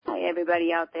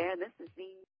everybody out there. This is the...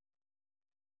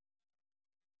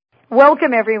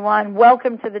 Welcome, everyone.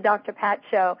 Welcome to the Dr. Pat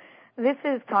Show. This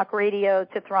is Talk Radio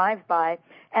to Thrive By,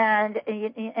 and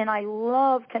I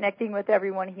love connecting with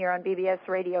everyone here on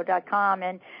bbsradio.com,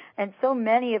 and so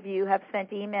many of you have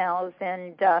sent emails,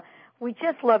 and we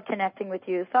just love connecting with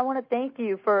you. So I want to thank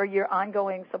you for your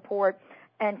ongoing support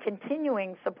and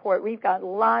continuing support. We've got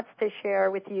lots to share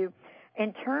with you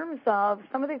in terms of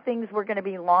some of the things we're going to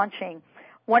be launching.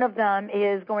 One of them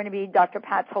is going to be Dr.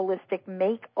 Pat's Holistic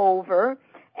Makeover,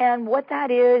 and what that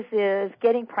is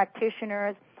getting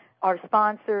practitioners, our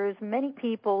sponsors, many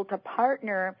people to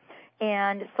partner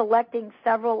and selecting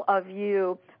several of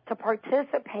you to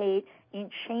participate in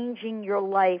changing your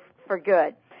life for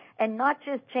good. And not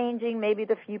just changing maybe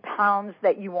the few pounds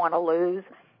that you want to lose,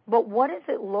 but what does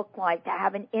it look like to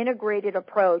have an integrated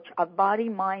approach of body,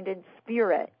 mind, and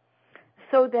spirit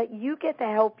so that you get the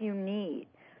help you need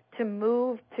to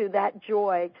move to that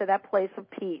joy, to that place of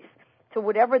peace, to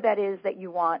whatever that is that you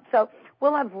want. So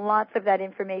we'll have lots of that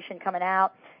information coming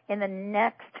out in the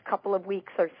next couple of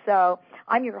weeks or so.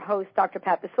 I'm your host, Dr.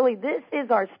 Pat Baccili. This is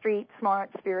our Street Smart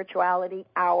Spirituality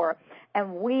Hour,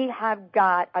 and we have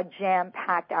got a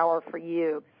jam-packed hour for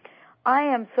you. I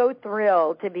am so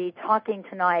thrilled to be talking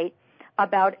tonight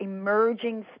about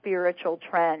emerging spiritual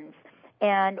trends,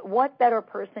 and what better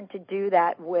person to do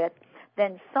that with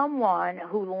than someone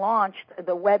who launched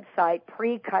the website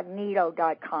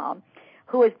precognito.com,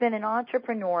 who has been an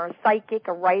entrepreneur, psychic,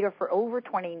 a writer for over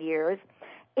 20 years,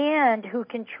 and who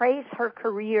can trace her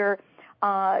career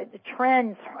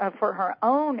trends for her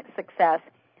own success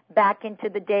back into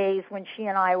the days when she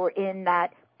and I were in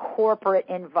that corporate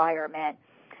environment.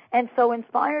 And so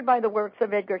inspired by the works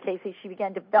of Edgar Cayce, she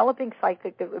began developing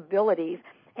psychic abilities,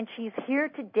 and she's here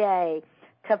today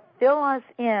to fill us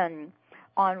in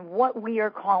on what we are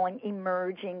calling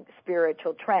emerging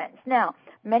spiritual trends. Now,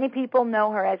 many people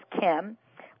know her as Kim.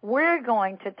 We're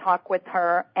going to talk with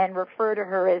her and refer to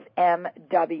her as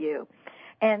MW.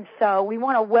 And so we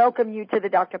want to welcome you to the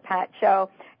Dr. Pat Show,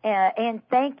 and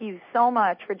thank you so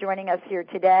much for joining us here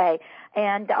today.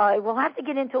 And we'll have to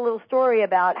get into a little story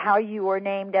about how you were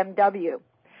named MW.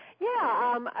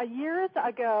 Yeah, years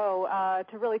ago,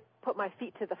 to really put my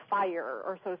feet to the fire,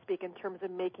 or so to speak, in terms of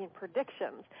making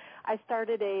predictions, I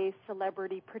started a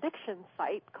celebrity prediction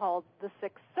site called The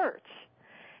Sixth Search.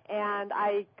 And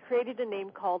I created a name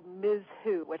called Ms.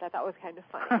 Who, which I thought was kind of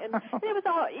funny. And it was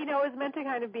all, it was meant to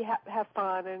kind of be have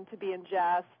fun and to be in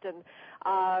jest.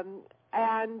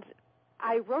 And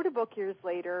I wrote a book years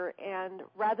later, and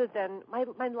rather than, my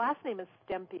last name is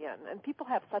Stempien, and people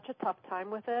have such a tough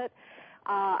time with it,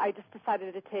 I just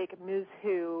decided to take Ms.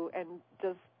 Who and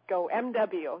just go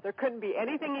MW. There couldn't be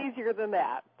anything easier than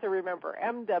that to remember,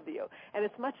 MW. And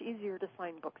it's much easier to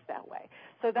sign books that way.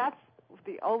 So that's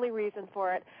the only reason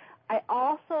for it. I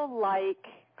also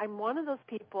I'm one of those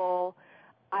people,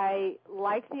 I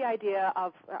like the idea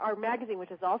of our magazine,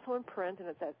 which is also in print, and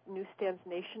it's at newsstands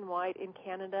nationwide in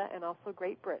Canada and also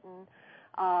Great Britain.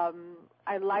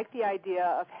 I like the idea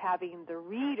of having the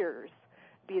readers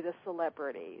be the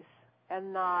celebrities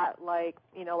and not like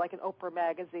an Oprah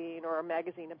magazine or a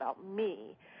magazine about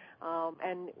me.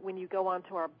 And when you go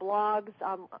onto our blogs,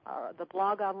 the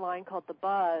blog online called The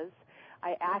Buzz,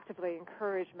 I actively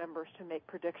encourage members to make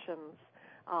predictions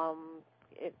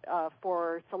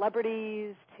for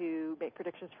celebrities, to make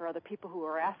predictions for other people who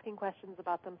are asking questions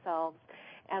about themselves.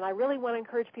 And I really want to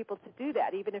encourage people to do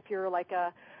that, even if you're like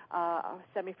a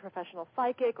semi-professional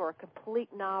psychic or a complete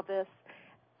novice.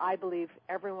 I believe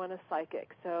everyone is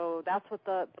psychic. So that's what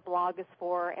the blog is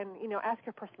for. And, ask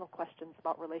your personal questions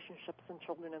about relationships and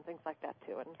children and things like that,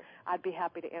 too. And I'd be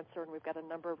happy to answer, and we've got a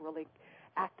number of really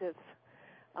active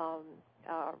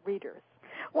readers.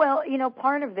 Well,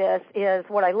 part of this is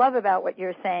what I love about what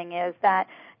you're saying is that,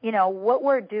 what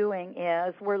we're doing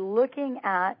is we're looking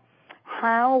at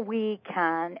how we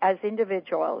can, as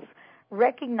individuals,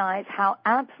 recognize how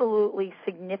absolutely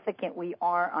significant we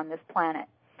are on this planet.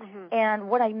 Mm-hmm. And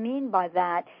what I mean by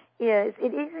that is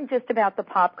it isn't just about the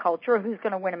pop culture, who's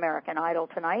going to win American Idol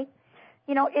tonight.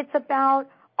 It's about,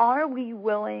 are we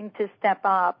willing to step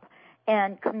up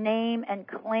and name and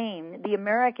claim the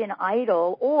American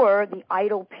Idol or the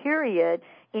Idol period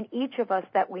in each of us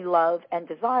that we love and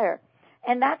desire?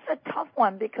 And that's a tough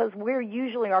one because we're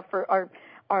usually our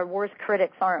worst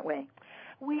critics, aren't we?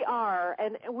 We are,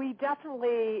 and we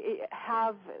definitely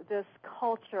have this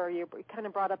culture. You kind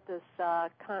of brought up this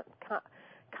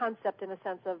concept in a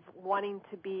sense of wanting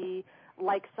to be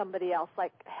like somebody else,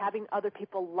 like having other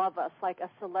people love us like a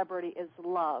celebrity is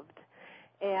loved.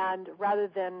 And rather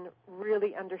than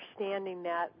really understanding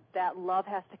that love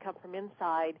has to come from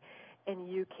inside,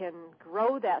 and you can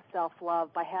grow that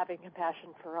self-love by having compassion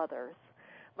for others,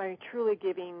 by truly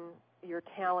giving your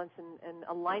talents and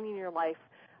aligning your life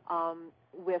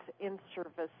with in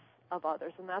service of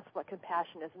others. And that's what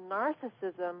compassion is.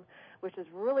 Narcissism, which is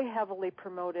really heavily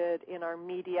promoted in our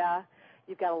media,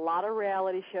 you've got a lot of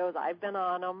reality shows. I've been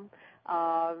on them.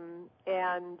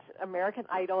 And American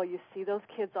Idol, you see those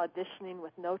kids auditioning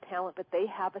with no talent, but they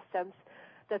have a sense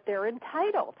that they're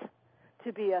entitled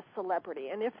to be a celebrity.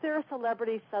 And if they're a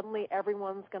celebrity, suddenly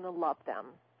everyone's going to love them.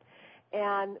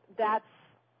 And that's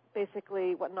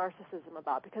basically what narcissism is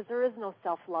about, because there is no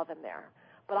self-love in there.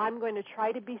 But I'm going to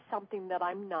try to be something that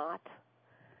I'm not.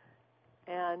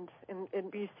 And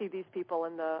you see these people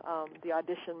in the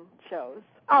audition shows.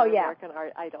 Oh, yeah. American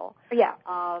Idol. Yeah.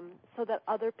 So that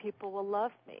other people will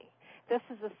love me. This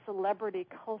is a celebrity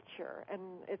culture, and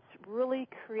it's really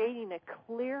creating a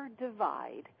clear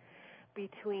divide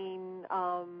between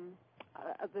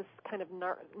this kind of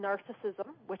narcissism,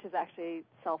 which is actually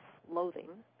self-loathing,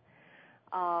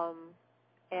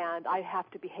 and I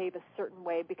have to behave a certain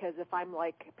way because if I'm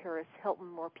like Paris Hilton,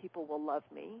 more people will love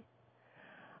me.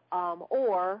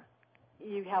 Or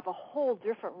you have a whole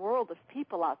different world of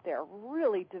people out there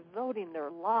really devoting their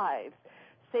lives,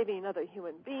 saving other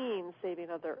human beings, saving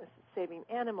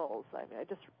animals. I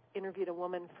just interviewed a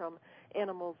woman from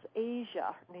Animals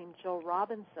Asia named Jo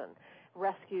Robinson,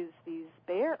 rescues these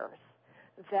bears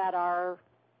that are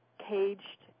caged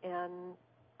and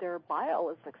their bile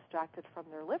is extracted from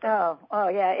their liver. Oh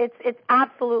yeah. It's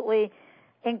absolutely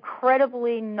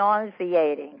incredibly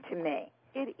nauseating to me.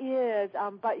 It is,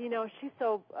 but she's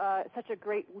such a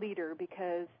great leader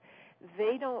because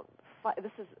they don't.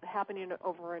 This is happening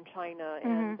over in China,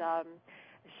 and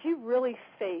she really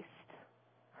faced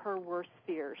her worst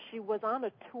fears. She was on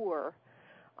a tour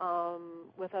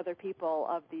with other people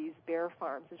of these bear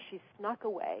farms, and she snuck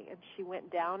away, and she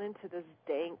went down into this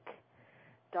dank,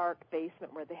 dark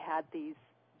basement where they had these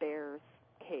bears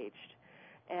caged,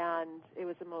 and it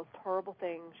was the most horrible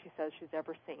thing she says she's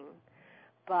ever seen.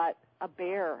 But a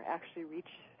bear actually reached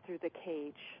through the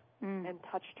cage and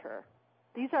touched her.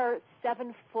 These are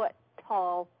 7-foot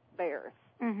tall bears.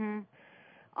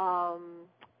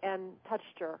 And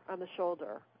touched her on the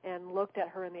shoulder and looked at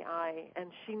her in the eye,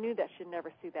 and she knew that she'd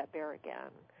never see that bear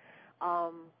again.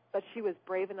 But she was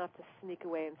brave enough to sneak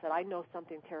away and said, I know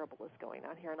something terrible is going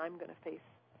on here, and I'm going to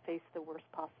face the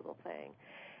worst possible thing.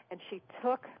 And she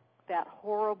took that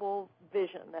horrible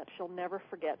vision that she'll never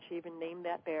forget. She even named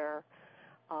that bear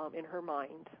in her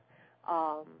mind,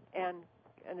 and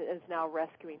is now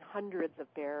rescuing hundreds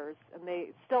of bears, and they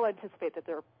still anticipate that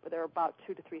there are about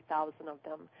 2,000 to 3,000 of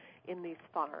them in these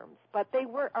farms. But they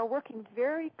are working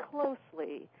very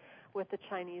closely with the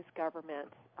Chinese government.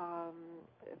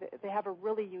 They have a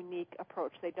really unique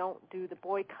approach. They don't do the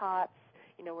boycotts.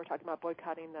 We're talking about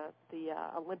boycotting the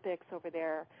Olympics over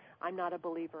there. I'm not a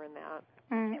believer in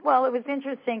that. Well, it was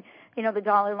interesting. The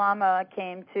Dalai Lama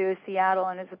came to Seattle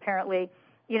and is apparently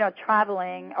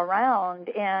traveling around,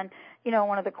 and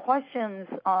one of the questions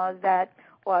that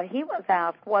he was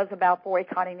asked was about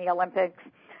boycotting the Olympics,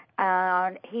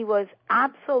 and he was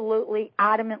absolutely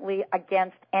adamantly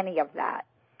against any of that.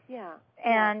 Yeah.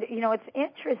 And it's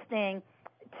interesting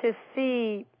to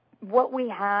see what we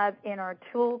have in our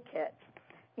toolkits,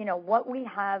 what we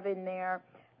have in there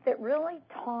that really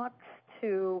talks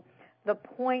to the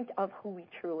point of who we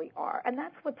truly are. And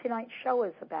that's what tonight's show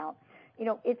is about.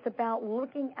 It's about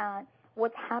looking at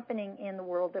what's happening in the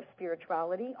world of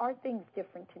spirituality. Are things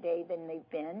different today than they've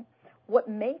been? What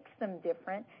makes them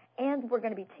different? And we're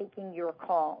going to be taking your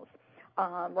calls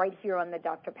right here on the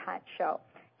Dr. Pat Show.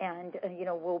 And,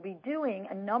 we'll be doing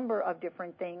a number of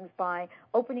different things by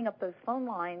opening up those phone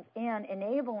lines and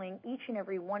enabling each and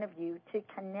every one of you to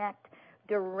connect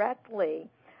directly,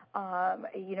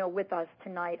 with us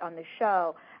tonight on the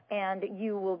show. And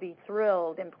you will be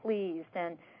thrilled and pleased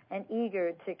and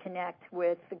eager to connect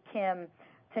with Kim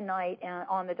tonight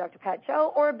on the Dr. Pat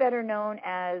Show, or better known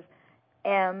as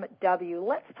MW.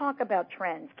 Let's talk about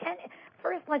trends.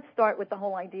 First, let's start with the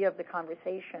whole idea of the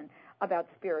conversation about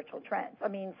spiritual trends. I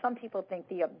mean, some people think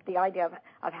the idea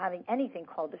of having anything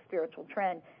called a spiritual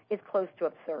trend is close to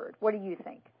absurd. What do you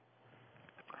think?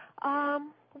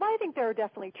 Well, I think there are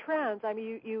definitely trends. I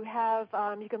mean, you have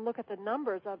you can look at the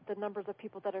numbers of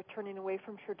people that are turning away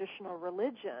from traditional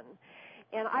religion,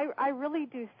 and I really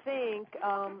do think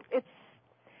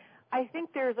I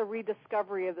think there's a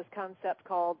rediscovery of this concept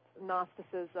called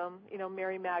Gnosticism.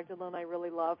 Mary Magdalene I really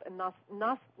love, and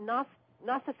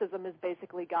Gnosticism is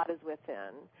basically God is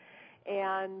within,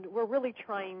 and we're really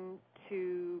trying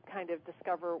to kind of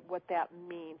discover what that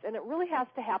means, and it really has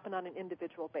to happen on an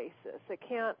individual basis. It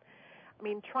can't. I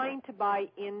mean, trying to buy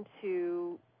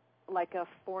into like a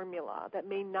formula that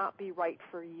may not be right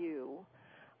for you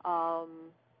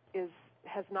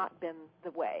has not been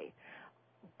the way.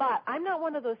 But I'm not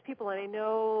one of those people, and I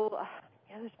know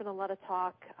there's been a lot of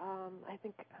talk. I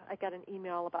think I got an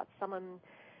email about someone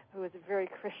who is very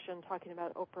Christian talking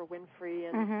about Oprah Winfrey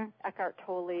and Eckhart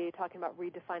Tolle talking about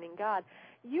redefining God.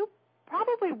 You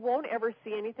probably won't ever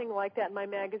see anything like that in my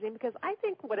magazine, because I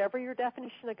think whatever your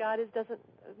definition of God is doesn't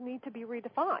need to be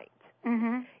redefined.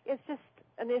 It's just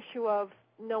an issue of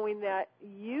knowing that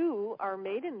you are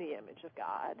made in the image of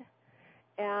God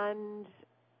and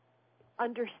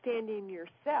understanding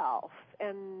yourself,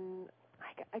 and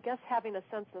I guess having a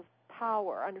sense of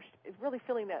power, really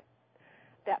feeling that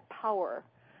power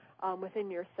within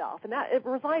yourself, and that it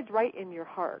resides right in your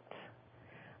heart.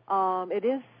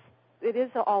 It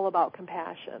is all about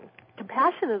compassion.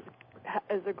 Compassion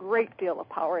is a great deal of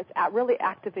power. It's really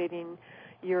activating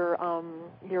your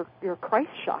Christ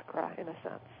chakra in a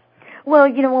sense.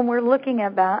 Well, when we're looking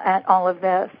at all of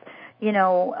this,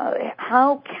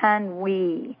 how can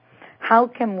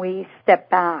we step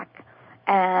back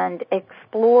and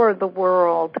explore the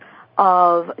world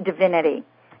of divinity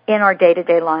in our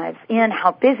day-to-day lives, in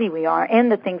how busy we are, in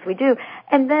the things we do?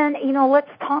 And then, let's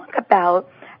talk about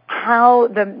how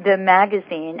the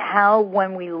magazine, how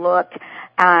when we look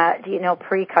at,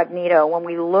 Precognito, when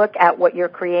we look at what you're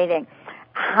creating,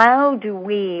 how do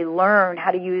we learn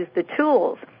how to use the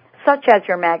tools, such as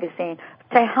your magazine,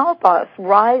 to help us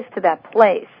rise to that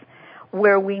place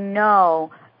where we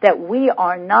know that we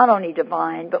are not only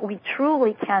divine, but we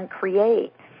truly can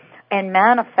create and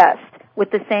manifest with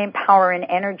the same power and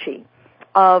energy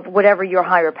of whatever your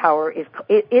higher power is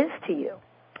to you.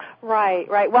 Right.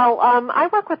 Well, I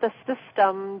work with a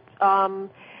system.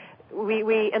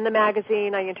 We in the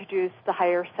magazine, I introduce the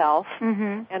higher self,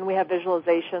 and we have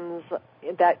visualizations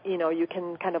that you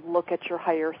can kind of look at your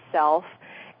higher self,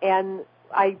 and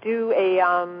I do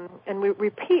and we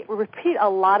repeat a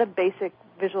lot of basic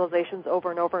visualizations over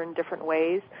and over in different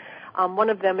ways. One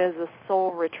of them is a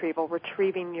soul retrieval,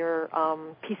 retrieving your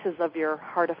pieces of your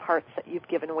heart of hearts that you've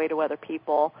given away to other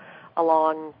people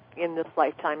along in this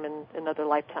lifetime and in other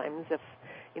lifetimes, if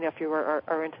you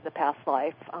are into the past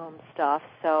life stuff.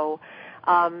 So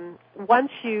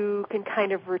once you can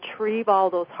kind of retrieve all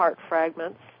those heart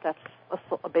fragments, that's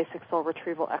a basic soul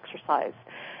retrieval exercise,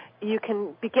 you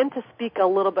can begin to speak a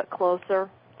little bit closer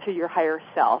to your higher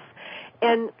self.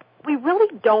 And we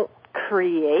really don't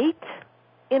create,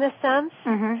 in a sense.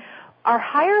 Our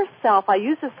higher self, I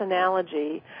use this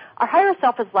analogy, our higher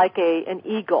self is like an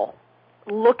eagle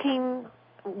looking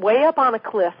way up on a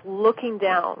cliff, looking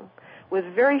down with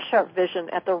very sharp vision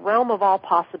at the realm of all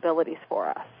possibilities for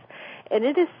us. And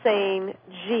it is saying,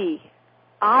 gee,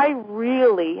 I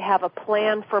really have a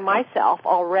plan for myself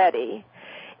already,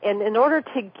 and in order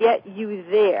to get you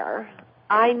there,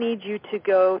 I need you to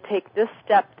go take this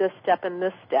step, and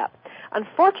this step.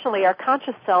 Unfortunately, our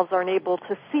conscious selves aren't able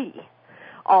to see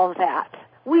all of that.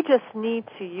 We just need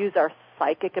to use our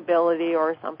psychic ability,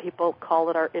 or some people call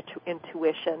it our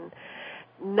intuition,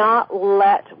 not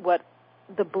let what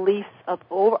the beliefs of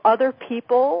other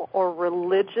people or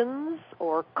religions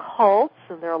or cults,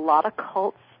 and there are a lot of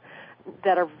cults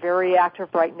that are very active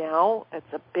right now.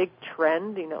 It's a big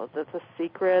trend, The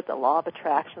Secret, the Law of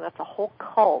Attraction. That's a whole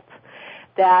cult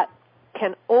that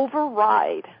can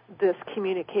override this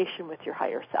communication with your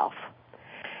higher self.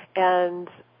 And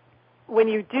when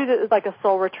you do like a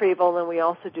soul retrieval, then we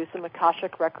also do some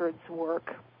Akashic Records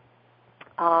work,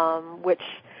 which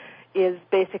is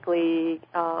basically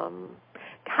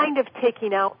kind of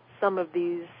taking out some of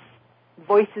these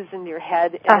voices in your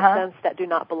head in a sense that do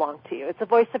not belong to you. It's the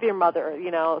voice of your mother,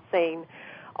 saying,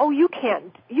 "Oh, you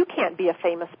can't be a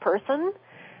famous person.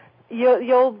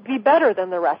 You'll be better than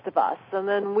the rest of us, and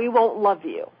then we won't love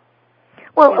you."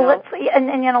 Well,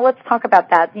 let's talk about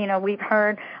that. We've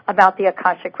heard about the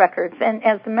Akashic Records, and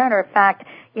as a matter of fact,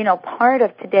 part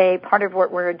of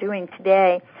what we're doing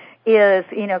today is,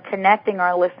 connecting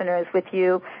our listeners with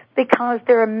you, because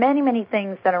there are many, many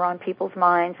things that are on people's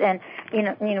minds, and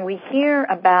we hear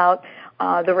about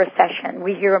the recession,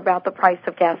 we hear about the price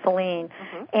of gasoline,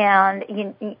 and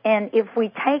if we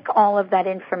take all of that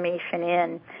information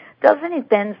in, doesn't it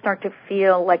then start to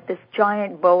feel like this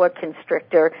giant boa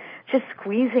constrictor just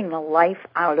squeezing the life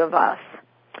out of us?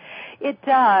 It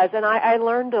does, and I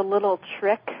learned a little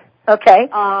trick. Okay.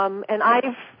 And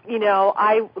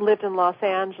I lived in Los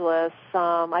Angeles.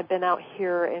 I've been out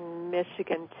here in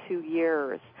Michigan 2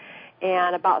 years,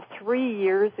 And about 3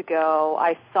 years ago,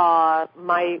 I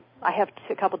have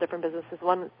a couple different businesses.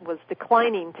 One was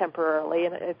declining temporarily,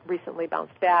 and it recently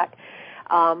bounced back.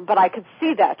 But I could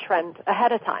see that trend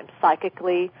ahead of time.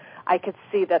 Psychically, I could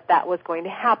see that was going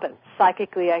to happen.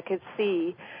 Psychically, I could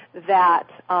see that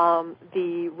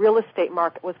the real estate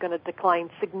market was going to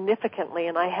decline significantly,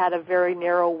 and I had a very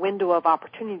narrow window of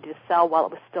opportunity to sell while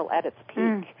it was still at its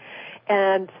peak.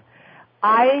 And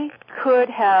I could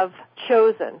have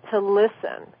chosen to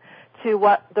listen to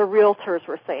what the realtors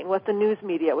were saying, what the news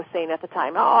media was saying at the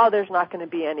time. Oh, there's not going to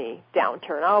be any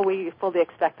downturn. Oh, we fully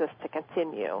expect this to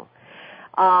continue.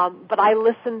 But I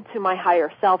listened to my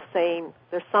higher self saying,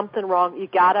 there's something wrong.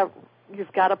 You've got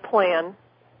to plan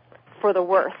for the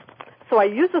worst. So I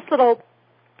used this little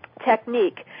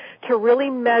technique to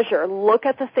really measure, look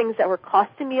at the things that were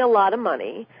costing me a lot of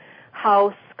money,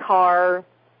 house, car,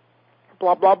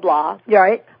 blah, blah, blah.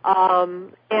 Right.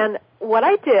 And what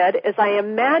I did is I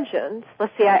imagined,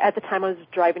 let's see, at the time I was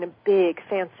driving a big,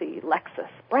 fancy Lexus,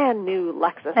 brand new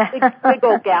Lexus, big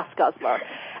old gas guzzler.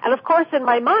 And, of course, in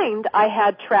my mind, I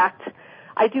had tracked,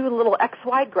 I do little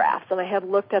XY graphs, and I had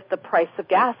looked at the price of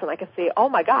gas, and I could see, oh,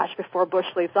 my gosh, before Bush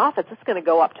leaves office, it's going to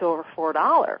go up to over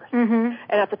 $4. And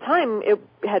at the time, it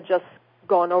had just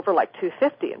gone over like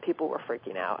 $2.50, and people were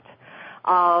freaking out.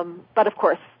 But, of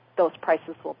course, those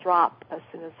prices will drop as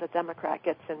soon as the Democrat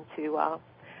gets into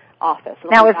office.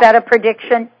 Now, is that a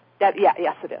prediction?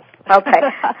 Yes, it is. Okay.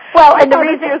 Well, and the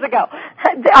reason years ago,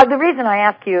 the reason I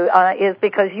ask you is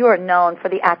because you are known for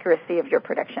the accuracy of your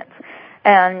predictions,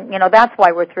 and that's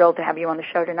why we're thrilled to have you on the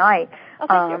show tonight. Oh,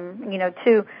 thank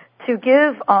you. To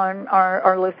give on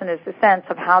our listeners a sense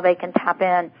of how they can tap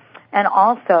in, and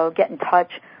also get in touch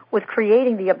with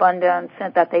creating the abundance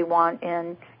that they want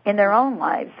in their own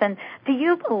lives. And do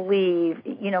you believe,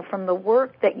 from the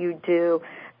work that you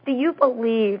do you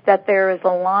believe that there is a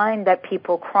line that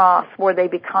people cross where they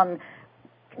become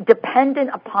dependent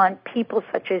upon people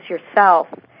such as yourself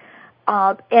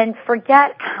and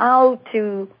forget how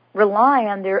to rely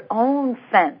on their own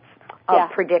sense of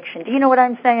prediction? Do you know what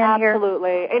I'm saying here?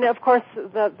 Absolutely. And, of course,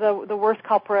 the worst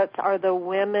culprits are the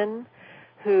women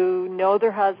who know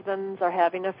their husbands are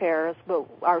having affairs but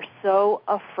are so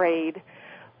afraid,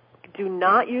 do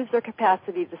not use their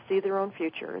capacity to see their own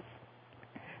futures.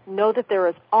 Know that there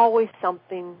is always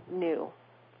something new.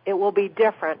 It will be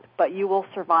different, but you will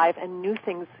survive, and new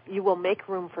things, you will make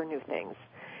room for new things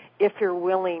if you're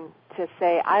willing to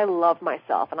say, I love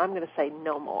myself, and I'm going to say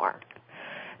no more.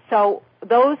 So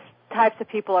those types of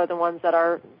people are the ones that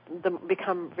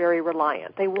become very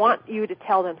reliant. They want you to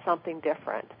tell them something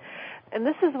different. And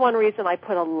this is one reason I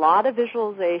put a lot of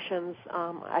visualizations.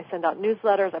 I send out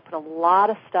newsletters. I put a lot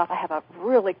of stuff. I have a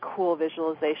really cool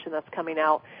visualization that's coming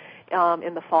out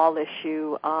in the fall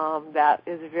issue that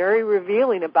is very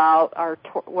revealing about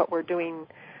what we're doing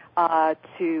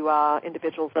to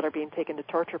individuals that are being taken to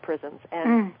torture prisons.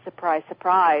 And surprise,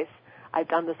 surprise, I've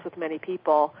done this with many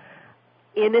people.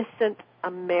 Innocent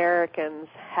Americans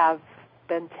have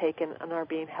been taken and are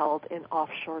being held in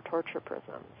offshore torture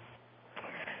prisons.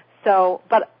 So,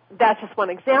 but that's just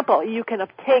one example. You can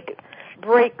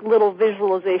break little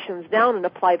visualizations down and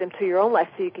apply them to your own life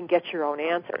so you can get your own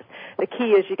answers. The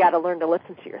key is you got to learn to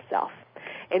listen to yourself.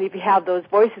 And if you have those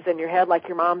voices in your head, like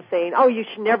your mom saying, oh, you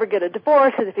should never get a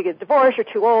divorce because if you get a divorce, you're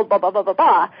too old, blah, blah, blah, blah,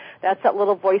 blah. That's that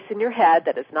little voice in your head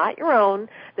that is not your own,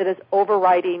 that is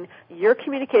overriding your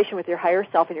communication with your higher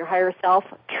self. And your higher self,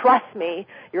 trust me,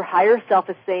 your higher self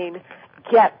is saying,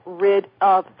 get rid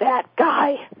of that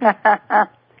guy.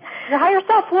 Your higher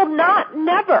self will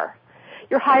never.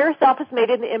 Your higher self is made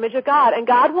in the image of God, and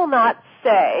God will not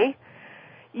say,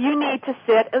 you need to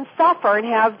sit and suffer and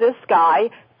have this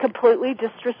guy completely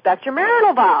disrespect your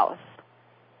marital vows.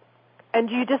 And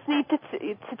you just need to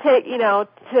take,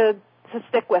 to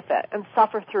stick with it and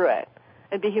suffer through it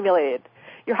and be humiliated.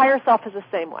 Your higher self is the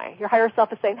same way. Your higher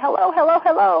self is saying, hello, hello,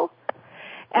 hello,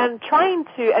 and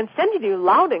and sending you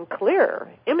loud and clear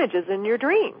images in your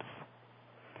dreams.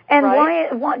 And right?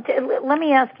 Let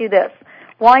me ask you this.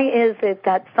 Why is it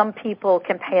that some people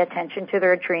can pay attention to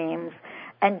their dreams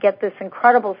and get this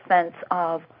incredible sense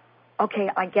of, okay,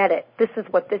 I get it. This is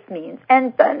what this means.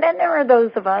 And then there are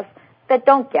those of us that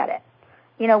don't get it.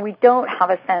 We don't have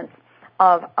a sense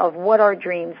of what our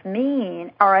dreams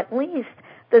mean, or at least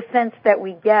the sense that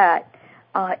we get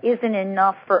isn't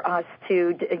enough for us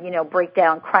to, break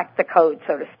down, crack the code,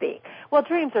 so to speak. Well,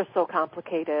 dreams are so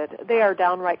complicated. They are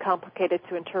downright complicated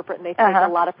to interpret, and they take a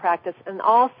lot of practice. And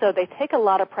also, they take a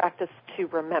lot of practice to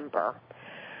remember.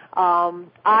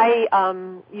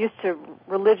 I used to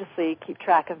religiously keep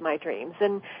track of my dreams,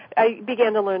 and I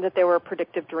began to learn that there were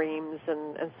predictive dreams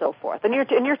and so forth. And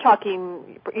you're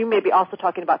talking, you may be also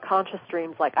talking about conscious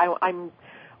dreams, like I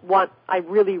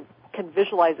really can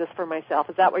visualize this for myself.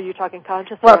 Is that what you're talking,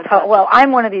 conscious? Well,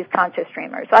 I'm one of these conscious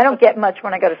dreamers. I don't get much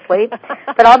when I go to sleep,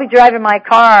 but I'll be driving my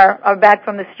car back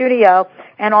from the studio,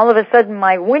 and all of a sudden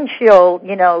my windshield,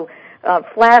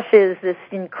 flashes this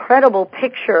incredible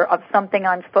picture of something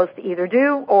I'm supposed to either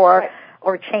do or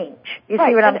change. You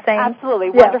see what I'm saying? Absolutely.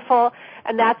 Yeah. Wonderful.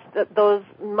 And that's those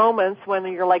moments when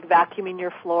you're like vacuuming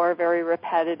your floor, very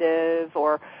repetitive,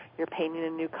 or you're painting a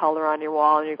new color on your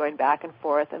wall and you're going back and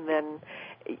forth, and then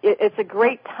it's a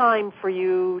great time for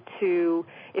you to,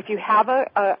 if you have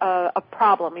a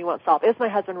problem you want solved. Is my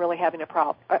husband really having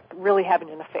really having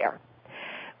an affair?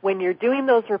 When you're doing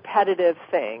those repetitive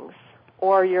things,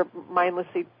 or you're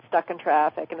mindlessly stuck in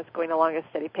traffic and it's going along at a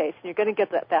steady pace, and you're going to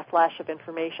get that flash of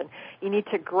information, you need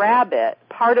to grab it.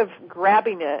 Part of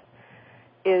grabbing it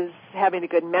is having a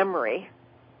good memory,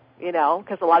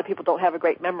 because a lot of people don't have a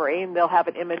great memory, and they'll have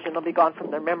an image and it'll be gone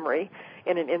from their memory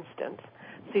in an instant.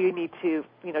 So you need to,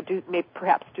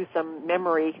 perhaps do some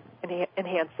memory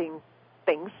enhancing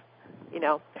things,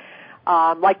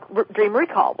 like dream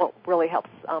recall really helps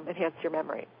enhance your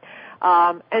memory.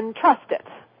 And trust it,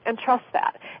 and trust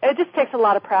that. And it just takes a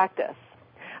lot of practice.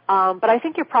 But I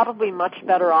think you're probably much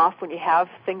better off when you have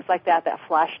things like that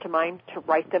flash to mind, to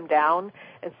write them down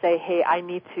and say, hey, I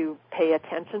need to pay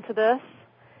attention to this.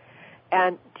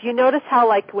 And do you notice how,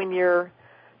 like, when you're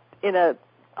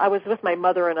I was with my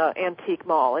mother in an antique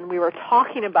mall, and we were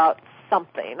talking about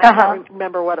something. I don't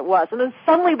remember what it was. And then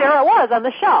suddenly there it was on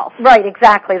the shelf. Right,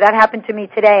 exactly. That happened to me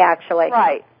today, actually.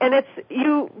 Right. And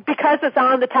because it's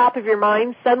on the top of your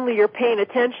mind, suddenly you're paying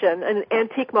attention. And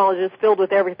antique mall is just filled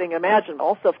with everything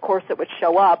imaginable, so of course it would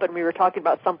show up, and we were talking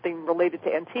about something related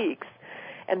to antiques.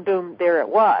 And boom, there it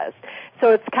was.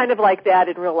 So it's kind of like that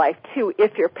in real life, too.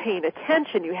 If you're paying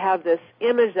attention, you have this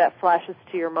image that flashes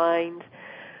to your mind.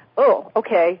 Oh,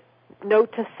 okay,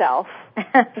 note to self.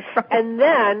 And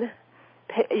then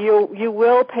you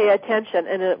will pay attention,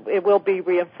 and it will be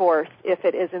reinforced if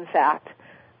it is, in fact,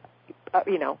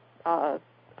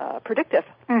 predictive.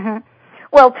 Mm-hmm.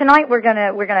 Well, tonight we're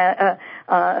gonna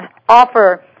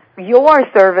offer your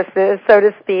services, so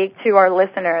to speak, to our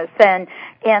listeners, and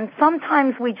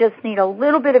sometimes we just need a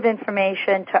little bit of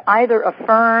information to either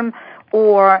affirm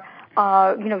or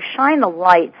shine the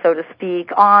light, so to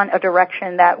speak, on a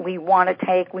direction that we want to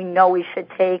take, we know we should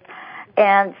take.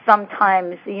 And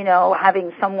sometimes,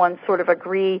 having someone sort of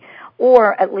agree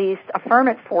or at least affirm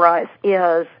it for us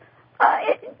is,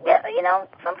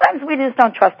 sometimes we just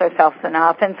don't trust ourselves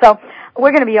enough. And so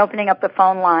we're going to be opening up the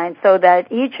phone line so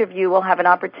that each of you will have an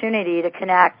opportunity to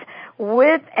connect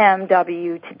with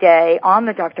MW today on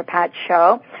the Dr. Pat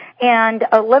Show. And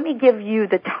let me give you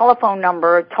the telephone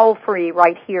number, toll-free,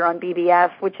 right here on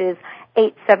BBS, which is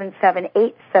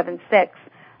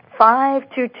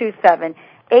 877-876-5227.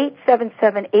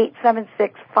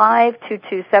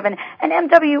 877-876-5227. And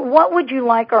MW, what would you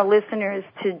like our listeners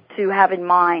to have in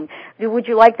mind? Would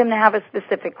you like them to have a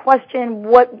specific question?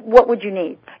 What would you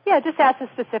need? Yeah, just ask a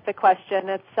specific question.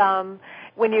 It's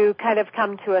when you kind of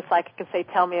come to a psychic and say,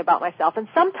 tell me about myself. And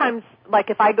sometimes, like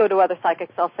if I go to other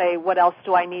psychics, I'll say, what else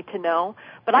do I need to know?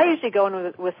 But I usually go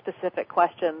in with specific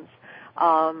questions.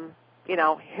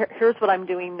 Here's what I'm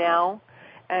doing now,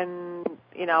 and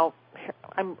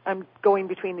I'm going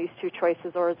between these two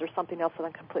choices, or is there something else that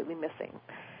I'm completely missing?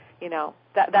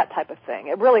 That type of thing.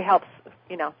 It really helps,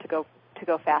 to go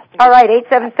faster. All right,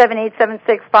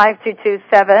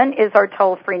 877-876-5227 is our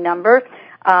toll-free number.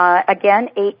 Again,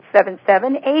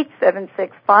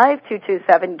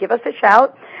 877-876-5227. Give us a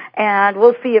shout, and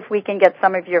we'll see if we can get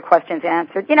some of your questions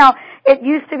answered. It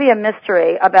used to be a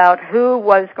mystery about who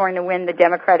was going to win the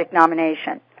Democratic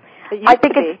nomination. I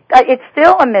think it's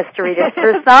still a mystery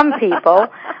for some people,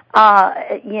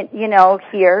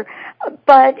 here.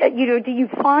 But, do you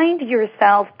find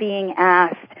yourself being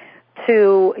asked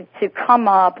to come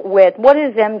up with what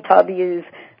is MW's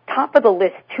top of the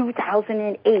list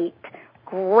 2008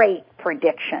 great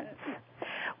predictions?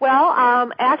 Well,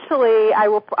 actually, I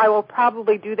will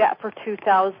probably do that for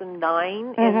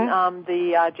 2009 in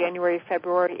the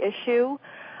January-February issue.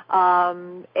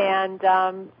 But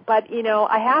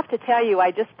I have to tell you,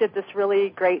 I just did this really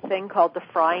great thing called the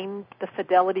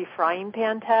Fidelity Frying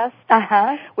Pan Test,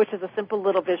 which is a simple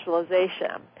little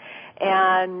visualization.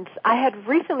 And I had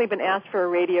recently been asked for a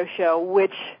radio show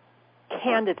which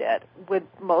candidate would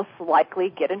most likely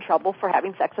get in trouble for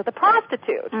having sex with a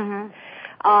prostitute. And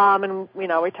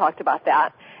we talked about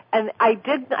that. And I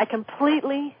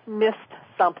completely missed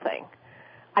something.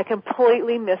 I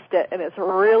completely missed it, and it's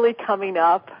really coming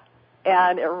up,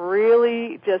 and it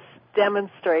really just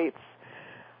demonstrates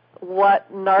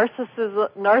what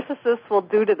narcissists will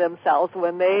do to themselves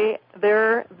when they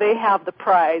have the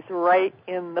prize right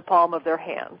in the palm of their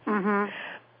hands. Mm-hmm.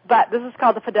 But this is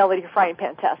called the Fidelity Frying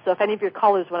Pan Test. So if any of your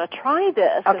callers want to try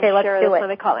this, okay, let's share do this it. when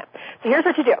they call in. So here's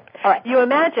what you do. All right. You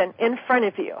imagine in front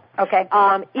of you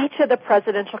each of the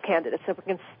presidential candidates. So we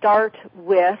can start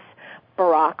with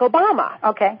Barack Obama.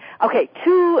 Okay. Okay,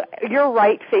 to your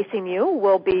right facing you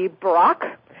will be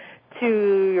Barack.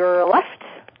 To your left,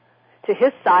 to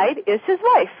his side, is his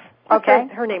wife. Okay.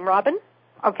 Her name, Robin.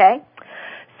 Okay.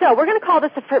 So we're going to call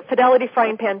this a Fidelity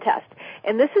Frying Pan Test.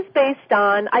 And this is based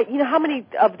on, how many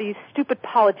of these stupid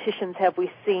politicians have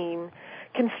we seen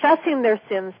confessing their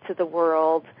sins to the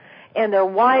world and their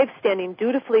wives standing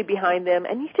dutifully behind them?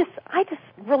 And I just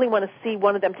really want to see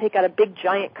one of them take out a big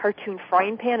giant cartoon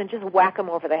frying pan and just whack them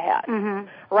over the head. Mm-hmm.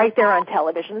 Right there on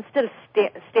television instead of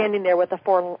standing there with a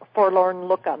forlorn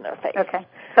look on their face. Okay.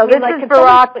 So this is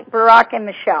Barack and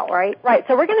Michelle, right? Right.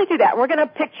 So we're going to do that. We're going to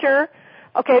picture,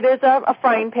 there's a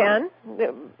frying pan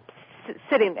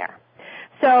sitting there.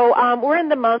 So we're in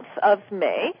the month of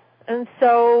May, and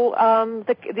so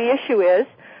the issue is,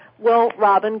 will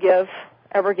Robin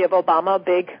ever give Obama a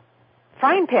big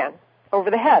frying pan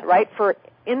over the head, right, for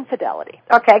infidelity?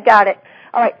 Okay, got it.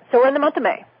 All right, so we're in the month of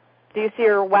May. Do you see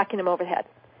her whacking him over the head?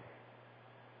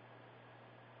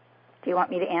 Do you want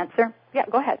me to answer? Yeah,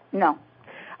 go ahead. No.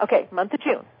 Okay, month of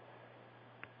June.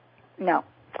 No.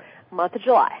 Month of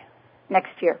July.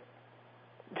 Next year.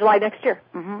 July next year?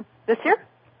 Mm-hmm. This year?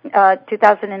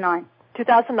 2009.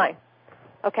 2009.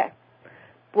 Okay.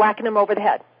 Whacking him over the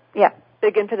head. Yeah.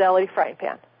 Big infidelity frying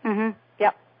pan. Mm-hmm.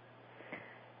 Yep.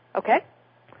 Okay.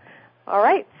 All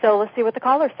right. So let's see what the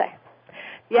callers say.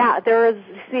 Yeah,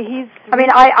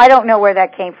 I don't know where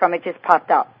that came from. It just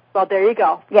popped up. Well, there you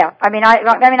go. Yeah. I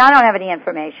don't have any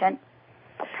information.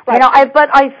 Right. But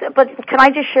can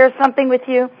I just share something with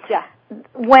you? Yeah.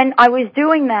 When I was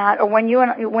doing that, or when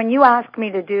you asked me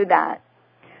to do that,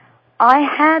 I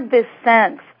had this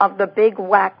sense of the big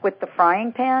whack with the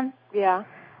frying pan. Yeah.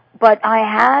 But I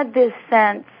had this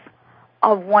sense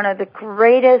of one of the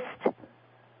greatest,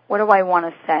 what do I want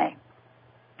to say?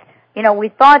 We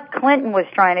thought Clinton was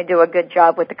trying to do a good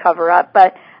job with the cover-up,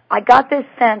 but I got this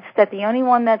sense that the only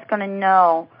one that's going to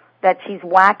know that she's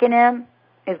whacking him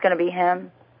is going to be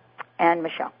him and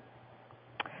Michelle.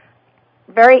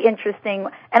 Very interesting,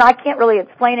 and I can't really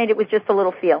explain it. It was just a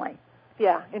little feeling.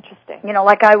 Yeah, interesting.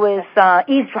 Like I was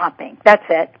eavesdropping. That's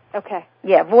it. Okay.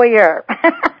 Yeah, voyeur.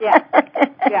 Yeah.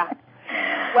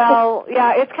 Well,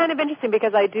 yeah, it's kind of interesting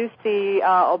because I do see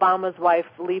Obama's wife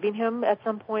leaving him at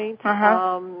some point,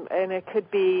 and it could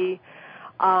be.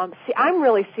 I'm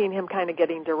really seeing him kind of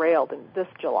getting derailed in this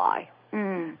July.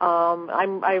 Mm.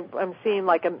 I'm seeing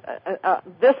like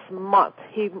this month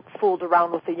he fooled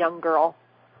around with a young girl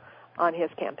on his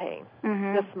campaign.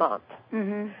 Mm-hmm. This month.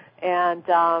 Mm-hmm. And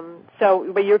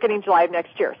but you're getting July of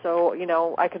next year, so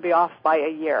I could be off by a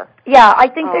year. Yeah, I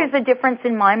think there's a difference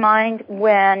in my mind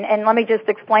and let me just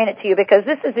explain it to you because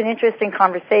this is an interesting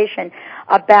conversation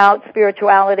about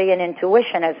spirituality and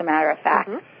intuition, as a matter of fact.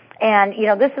 Mm-hmm. And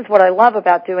this is what I love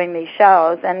about doing these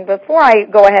shows. And before I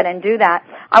go ahead and do that,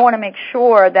 I want to make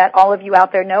sure that all of you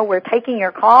out there know we're taking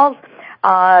your calls.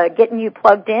 Getting you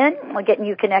plugged in, getting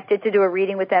you connected to do a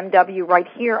reading with MW right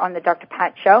here on the Dr.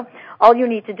 Pat Show. All you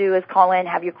need to do is call in,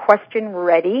 have your question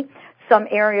ready, some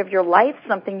area of your life,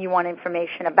 something you want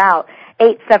information about.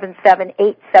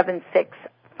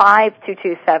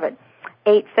 877-876-5227.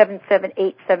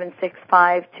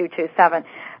 877-876-5227.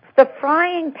 The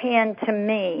frying pan, to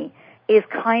me, is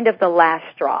kind of the last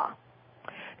straw.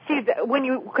 See,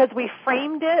 because we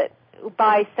framed it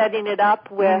by setting it up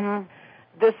with... Mm-hmm.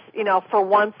 This, for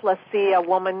once, let's see a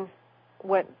woman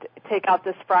take out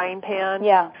this frying pan.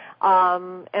 Yeah.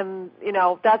 And,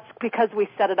 that's because we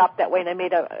set it up that way, and I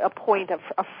made a point of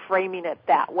framing it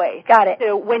that way. Got it.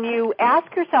 So when you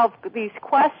ask yourself these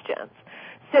questions,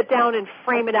 sit down and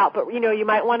frame it out. But, you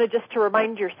might want to just to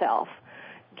remind yourself,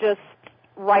 just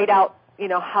write out,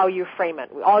 how you frame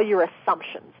it, all your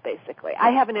assumptions, basically.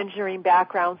 I have an engineering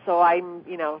background, so I,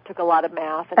 took a lot of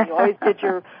math, and you always did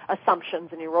your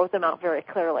assumptions, and you wrote them out very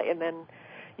clearly, and then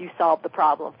you solved the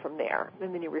problem from there,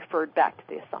 and then you referred back to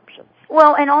the assumptions.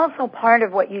 Well, and also part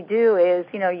of what you do is,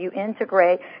 you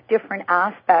integrate different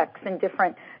aspects and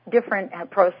different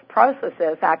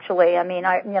processes, actually. I mean,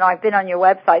 I've been on your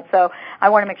website, so I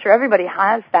want to make sure everybody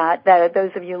has that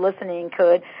those of you listening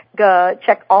could go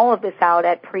check all of this out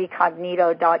at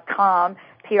precognito.com,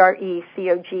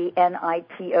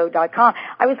 precognito.com.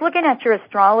 I was looking at your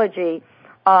astrology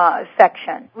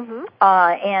section, Mm-hmm.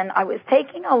 and I was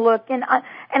taking a look, and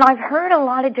I've heard a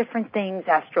lot of different things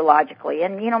astrologically,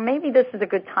 and maybe this is a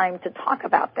good time to talk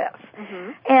about this.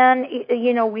 Mm-hmm. And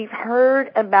we've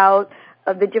heard about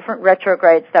the different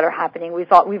retrogrades that are happening.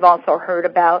 We've also heard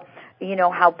about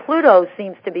how Pluto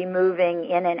seems to be moving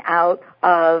in and out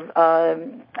of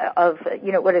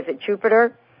what is it,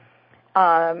 Jupiter?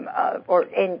 Or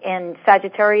in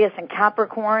Sagittarius and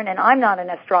Capricorn, and I'm not an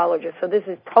astrologer, so this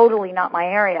is totally not my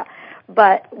area.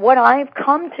 But what I've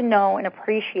come to know and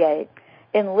appreciate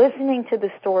in listening to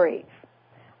the stories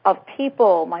of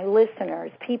people, my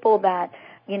listeners, people that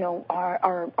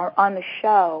are on the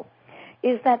show,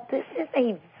 is that this is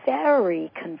a very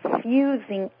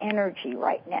confusing energy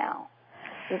right now.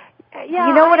 Yeah,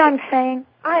 you know what I'm saying?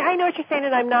 I know what you're saying,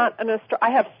 and I'm not an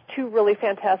I have two really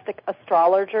fantastic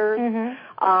astrologers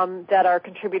Mm-hmm. that are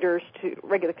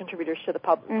regular contributors to the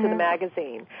Mm-hmm. to the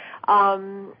magazine. What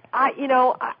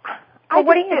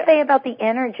do you say about the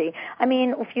energy? I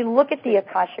mean, if you look at the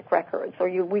Akashic records, or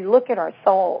we look at our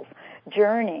soul's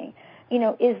journey,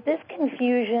 is this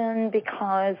confusion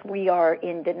because we are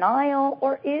in denial,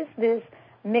 or is this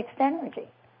mixed energy?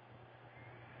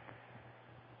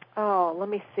 Oh, let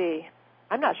me see.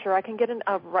 I'm not sure I can get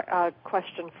a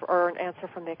question or an answer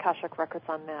from the Akashic records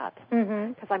on that,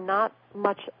 because I'm not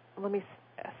much. Let me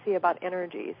see about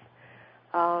energies.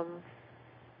 I'm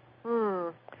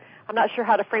not sure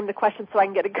how to frame the question so I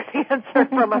can get a good answer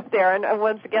from up there. And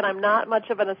once again, I'm not much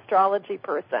of an astrology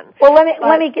person. Well,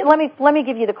 let me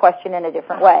give you the question in a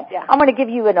different way. Yeah. I'm going to give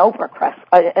you an Oprah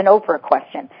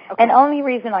question. Okay. And only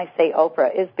reason I say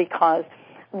Oprah is because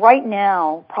right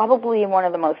now, probably one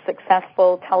of the most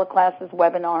successful teleclasses,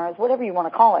 webinars, whatever you want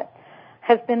to call it,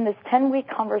 has been this 10-week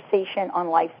conversation on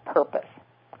life's purpose.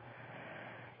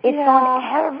 It's on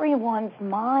everyone's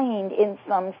mind in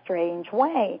some strange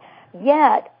way.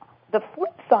 Yet, the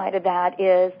flip side of that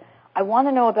is, I want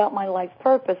to know about my life's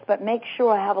purpose, but make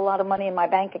sure I have a lot of money in my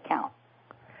bank account.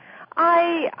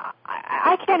 I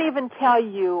can't even tell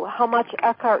you how much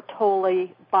Eckhart Tolle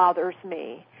bothers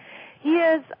me.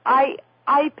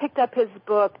 I picked up his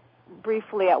book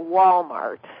briefly at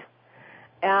Walmart,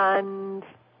 and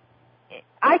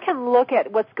I can look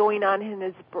at what's going on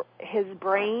in his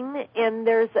brain, and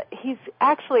he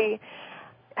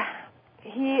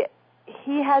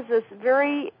has this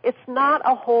it's not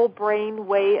a whole brain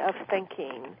way of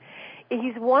thinking.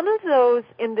 He's one of those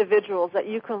individuals that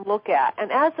you can look at,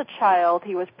 and as a child,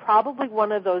 he was probably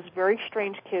one of those very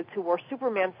strange kids who wore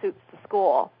Superman suits to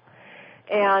school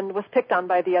and was picked on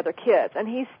by the other kids, and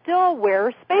he still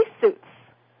wears spacesuits.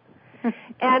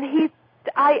 And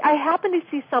I happen to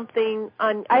see something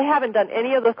on. I haven't done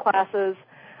any of the classes.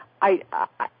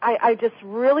 I just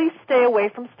really stay away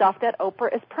from stuff that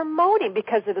Oprah is promoting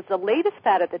because it is the latest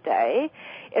fad of the day.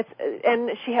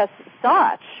 And she has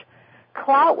such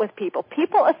clout with people.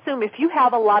 People assume if you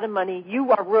have a lot of money,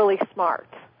 you are really smart.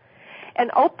 And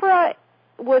Oprah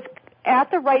was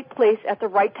at the right place at the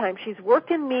right time. She's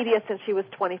worked in media since she was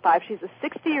 25. She's a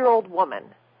 60-year-old woman.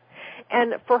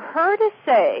 And for her to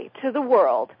say to the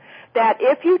world that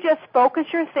if you just focus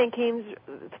your thinking,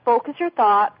 focus your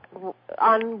thought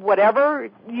on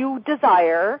whatever you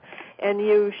desire, and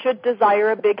you should desire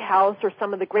a big house or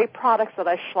some of the great products that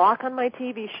I schlock on my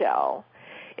TV show,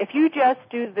 if you just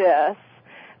do this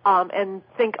and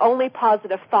think only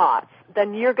positive thoughts,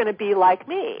 then you're going to be like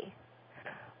me.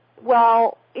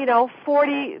 Well,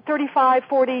 35,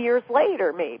 40 years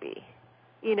later maybe,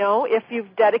 if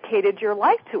you've dedicated your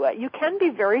life to it, you can be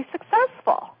very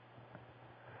successful.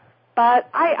 But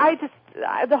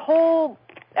the whole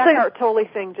Eckhart Tolle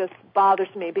thing just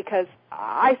bothers me because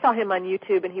I saw him on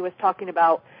YouTube and he was talking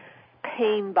about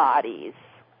pain bodies.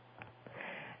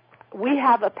 We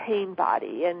have a pain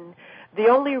body, and the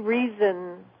only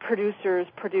reason producers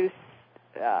produce,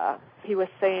 he was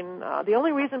saying, the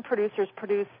only reason producers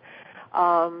produce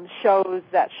shows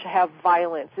that have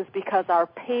violence is because our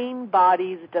pain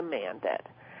bodies demand it.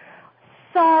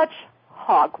 Such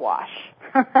hogwash.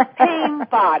 Pain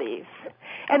bodies.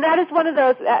 And that is one of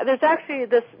those, there's actually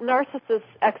this narcissist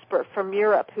expert from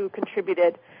Europe who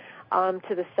contributed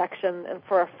to the section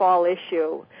for a fall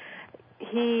issue.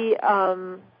 He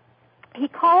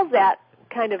calls that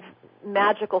kind of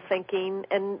magical thinking,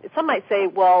 and some might say,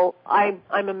 well, I'm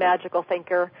a magical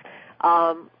thinker,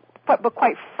 but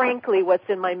quite frankly, what's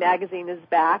in my magazine is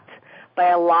backed by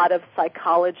a lot of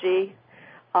psychology,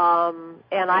 and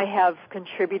I have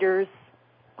contributors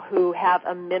who have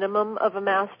a minimum of a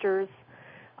master's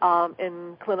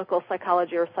in clinical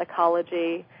psychology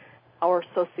or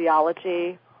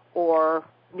sociology or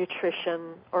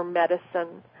nutrition or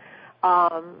medicine.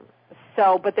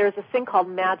 but there's this thing called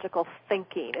magical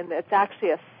thinking, and it's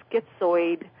actually a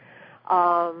schizoid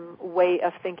way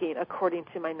of thinking, according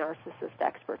to my narcissist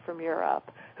expert from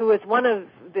Europe, who is one of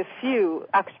the few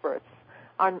experts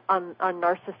on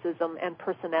narcissism and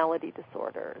personality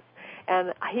disorders.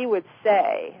 And he would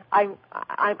say, I'm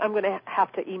going to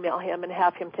have to email him and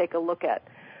have him take a look at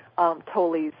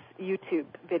Tolley's YouTube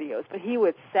videos, but he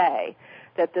would say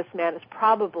that this man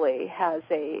probably has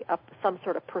some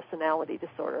sort of personality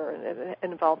disorder, and it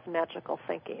involves magical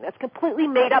thinking. That's completely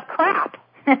made up crap.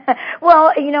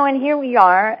 Well, and here we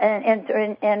are,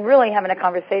 and really having a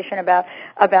conversation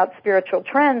about spiritual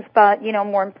trends, but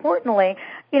more importantly,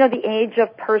 the age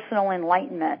of personal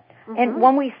enlightenment. Mm-hmm. And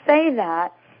when we say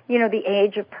that, the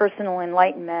age of personal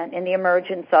enlightenment and the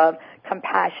emergence of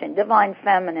compassion, divine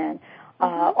feminine,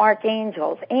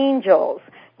 archangels, angels,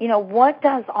 what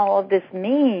does all of this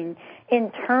mean in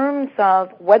terms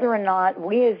of whether or not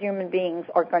we as human beings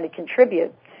are going to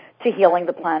contribute to healing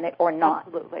the planet or not?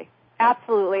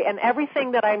 Absolutely. And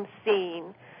everything that I'm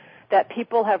seeing that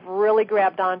people have really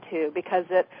grabbed onto, because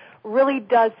it really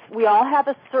does, we all have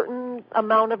a certain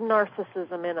amount of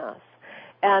narcissism in us.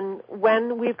 And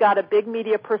when we've got a big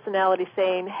media personality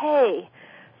saying, hey,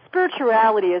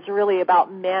 spirituality is really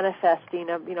about manifesting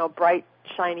a bright,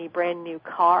 shiny, brand new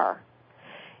car,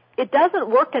 it doesn't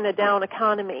work in a down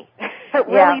economy. It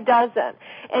really doesn't.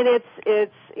 And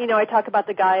it's I talk about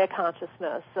the Gaia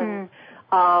consciousness, and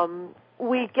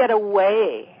we get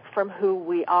away from who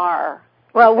we are.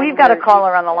 Well, we've got a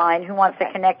caller on the line who wants to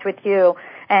connect with you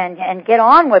and get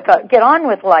on with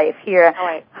life here. All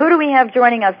right. Who do we have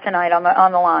joining us tonight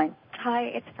on the line? Hi,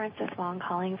 it's Frances Wong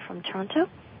calling from Toronto.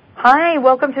 Hi,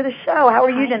 welcome to the show. How are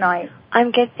you tonight?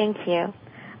 I'm good, thank you.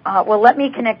 Well, let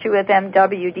me connect you with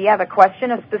MW. Do you have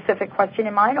a specific question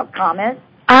in mind or comment?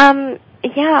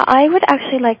 Yeah, I would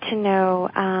actually like to know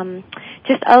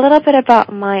just a little bit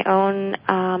about my own,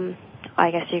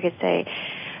 I guess you could say,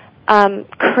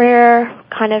 career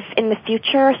kind of in the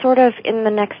future, sort of in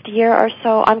the next year or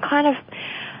so. I am trying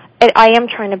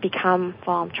to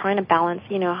I'm trying to balance,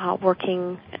 how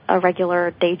working a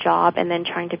regular day job and then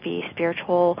trying to be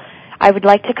spiritual. I would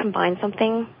like to combine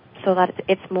something so that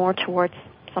it's more towards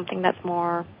something that's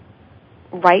more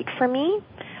right for me.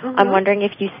 Mm-hmm. I'm wondering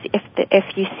if you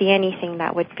see anything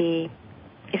that would be,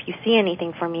 if you see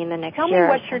anything for me in the next year. Tell me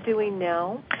what you're doing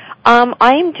now.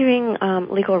 I am doing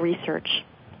legal research.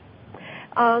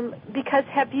 Because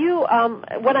have you,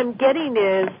 what I'm getting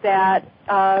is that,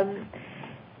 and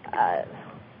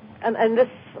this,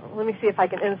 let me see if I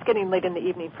can, and it's getting late in the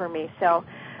evening for me, so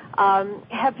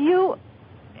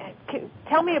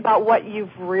tell me about what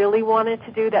you've really wanted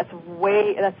to do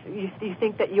you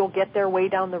think that you'll get there way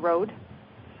down the road?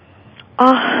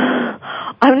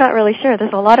 I'm not really sure.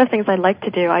 There's a lot of things I'd like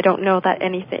to do. I don't know that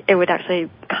it would actually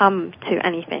come to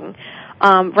anything.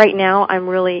 Right now, I'm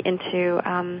really into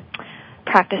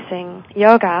practicing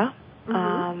yoga,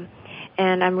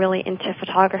 and I'm really into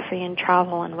photography and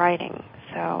travel and writing.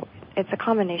 So it's a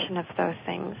combination of those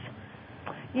things.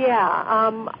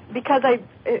 Yeah, because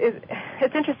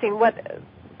it's interesting.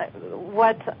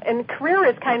 And career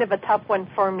is kind of a tough one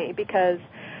for me, because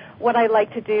what I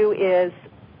like to do is,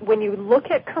 when you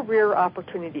look at career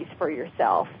opportunities for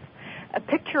yourself,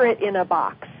 picture it in a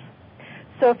box.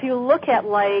 So if you look at,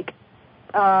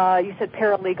 you said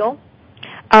paralegal?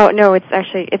 Oh, no, it's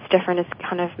different. It's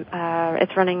kind of,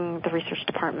 it's running the research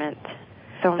department.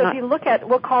 So if you look at,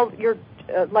 we'll call your,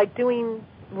 doing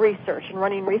research and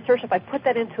running research, if I put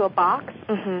that into a box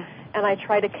and I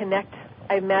try to connect,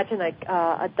 I imagine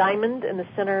a diamond in the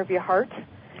center of your heart,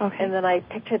 and then I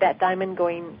picture that diamond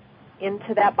going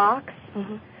into that box.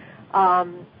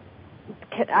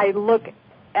 I look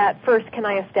at first, can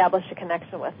I establish a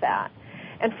connection with that?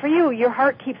 And for you, your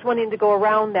heart keeps wanting to go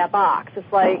around that box.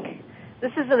 It's like,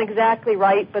 this isn't exactly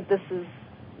right, but this is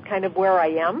kind of where I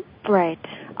am. Right.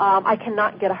 I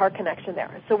cannot get a heart connection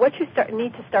there. So what you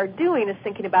need to start doing is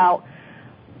thinking about,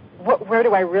 where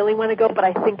do I really want to go, but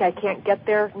I think I can't get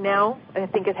there now, and I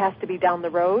think it has to be down the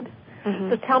road.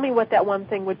 So tell me what that one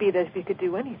thing would be, that if you could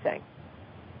do anything.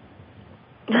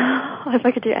 If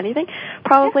I could do anything?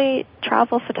 Probably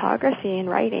travel photography and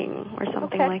writing or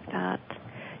something like that.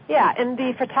 Yeah, and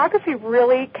the photography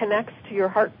really connects to your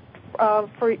heart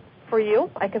for you.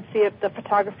 I can see it, the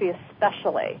photography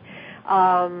especially.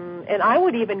 And I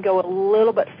would even go a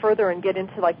little bit further and get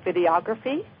into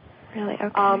videography. Really?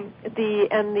 Okay.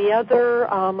 The other,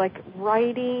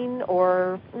 writing,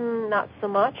 or not so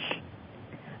much,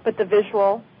 but the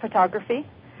visual photography.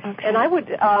 Okay. And I would,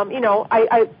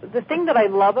 the thing that I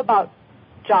love about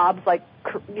jobs,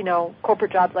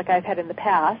 corporate jobs like I've had in the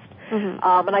past,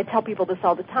 Mm-hmm. And I tell people this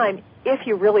all the time. If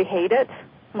you really hate it,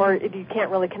 or if you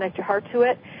can't really connect your heart to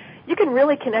it, you can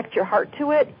really connect your heart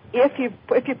to it if you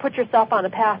put yourself on a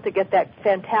path to get that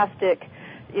fantastic,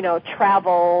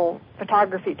 travel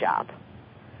photography job.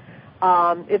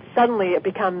 It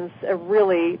becomes a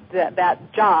really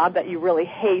that job that you really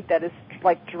hate, that is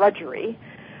like drudgery,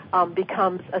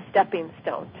 becomes a stepping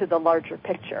stone to the larger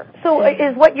picture. So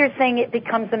is what you're saying, it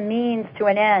becomes a means to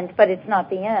an end, but it's not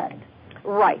the end?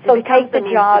 Right. So take the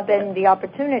job and the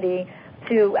opportunity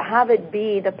to have it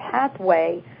be the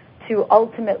pathway to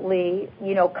ultimately,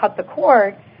 cut the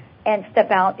cord and step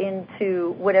out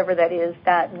into whatever that is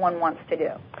that one wants to do.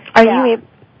 Are you able?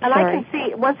 And I can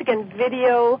see, once again,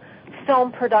 video,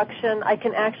 film production, I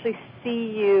can actually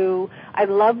see you. I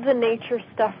love the nature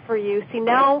stuff for you. See,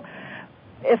 now,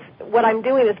 if what I'm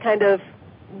doing is kind of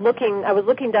I was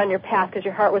looking down your path because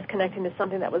your heart was connecting to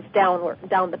something that was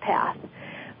down the path.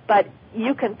 But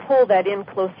you can pull that in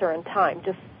closer in time.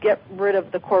 Just get rid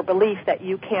of the core belief that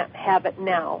you can't have it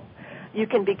now. You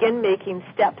can begin making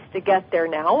steps to get there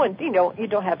now, and you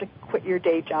don't have to quit your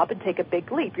day job and take a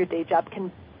big leap. Your day job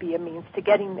can be a means to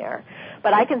getting there.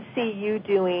 But I can see you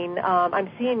doing, I'm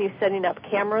seeing you setting up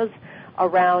cameras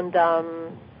around,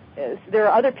 there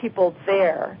are other people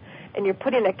there, and you're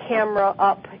putting a camera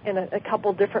up in a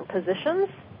couple different positions,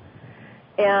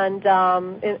 and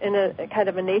in a kind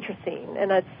of a nature scene.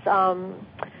 And it's,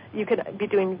 you could be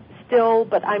doing still,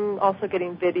 but I'm also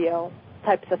getting video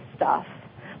types of stuff.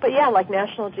 But yeah, like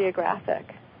National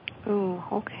Geographic. Ooh,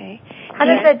 okay. How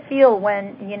does that feel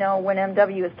when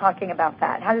MW is talking about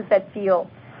that? How does that feel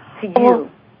to you? Well,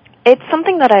 it's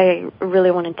something that I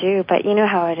really want to do, but you know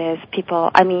how it is.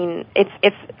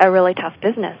 It's a really tough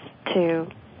business to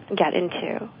get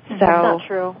into. So that's not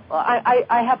true. Well,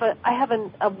 I have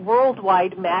a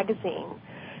worldwide magazine.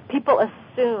 People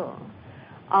assume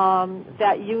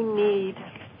that you need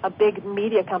a big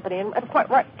media company, and quite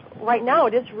right now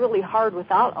it is really hard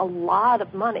without a lot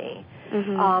of money.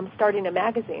 Mm-hmm. Starting a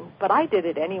magazine, but I did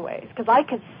it anyways because I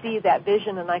could see that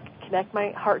vision and I could connect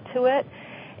my heart to it.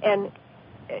 And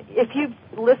if you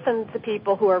listen to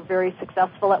people who are very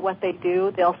successful at what they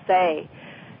do, they'll say,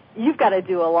 you've got to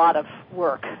do a lot of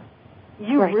work.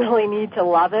 You really need to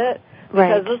love it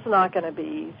because it's not going to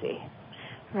be easy.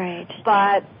 Right.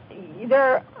 But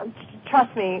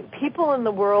trust me, people in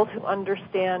the world who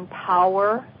understand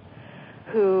power,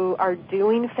 who are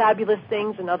doing fabulous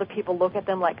things, and other people look at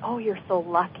them like, oh, you're so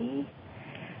lucky.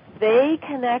 They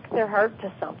connect their heart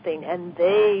to something, and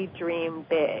they dream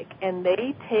big, and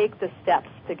they take the steps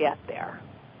to get there.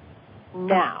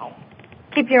 Now.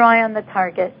 Keep your eye on the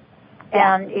target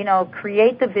and,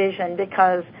 create the vision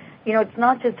because, it's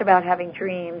not just about having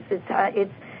dreams.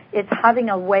 It's having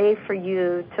a way for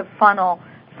you to funnel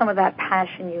some of that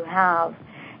passion you have.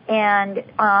 And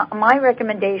my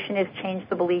recommendation is change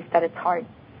the belief that it's hard.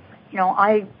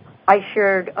 I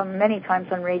shared many times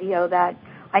on radio that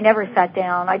I never sat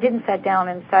down. I didn't sit down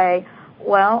and say,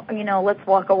 well, let's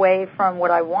walk away from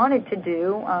what I wanted to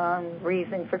do,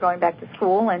 reason for going back to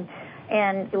school, and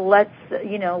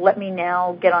let me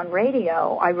now get on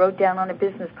radio. I wrote down on a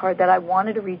business card that I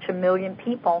wanted to reach 1 million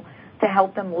people to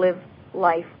help them live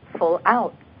life full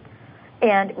out.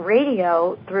 And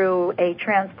radio, through a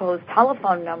transposed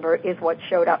telephone number, is what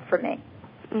showed up for me.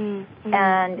 Mm-hmm.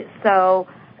 And so,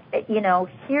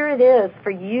 here it is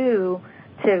for you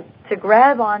to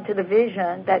grab onto the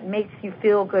vision that makes you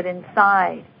feel good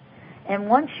inside. And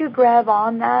once you grab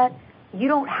on that, you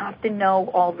don't have to know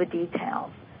all the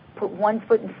details. Put one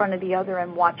foot in front of the other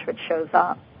and watch what shows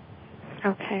up.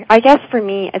 Okay. I guess for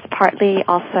me, it's partly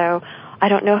also, I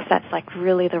don't know if that's like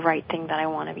really the right thing that I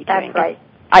want to be doing. That's right.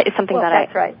 It's something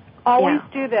that's right. Always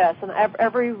do this, and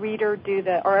every reader do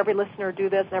that, or every listener do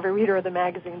this, and every reader of the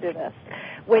magazine do this.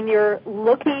 When you're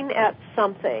looking at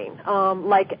something,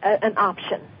 like an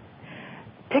option,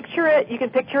 picture it. You can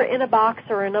picture it in a box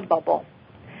or in a bubble.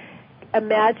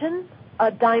 Imagine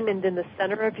a diamond in the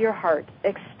center of your heart.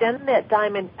 Extend that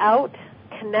diamond out,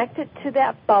 connect it to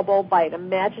that bubble by an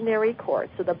imaginary cord.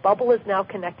 So the bubble is now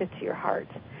connected to your heart.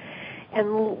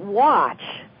 And watch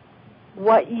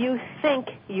what you think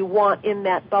you want in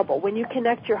that bubble. When you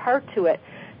connect your heart to it,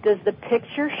 does the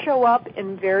picture show up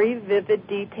in very vivid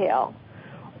detail,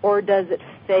 or does it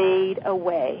fade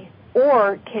away?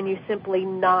 Or can you simply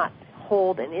not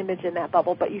hold an image in that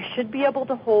bubble, but you should be able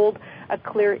to hold a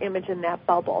clear image in that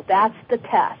bubble? That's the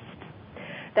test.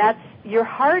 Your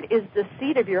heart is the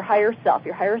seat of your higher self.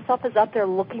 Your higher self is up there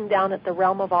looking down at the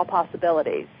realm of all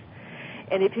possibilities.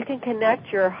 And if you can connect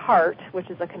your heart, which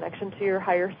is a connection to your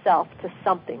higher self, to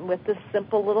something with this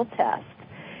simple little test,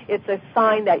 it's a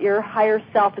sign that your higher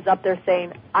self is up there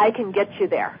saying, I can get you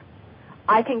there.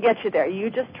 I can get you there. You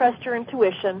just trust your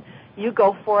intuition. You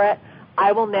go for it.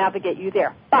 I will navigate you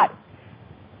there. But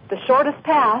the shortest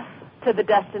path to the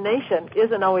destination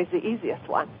isn't always the easiest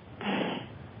one. Right?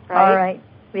 All right.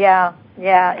 Yeah,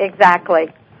 exactly.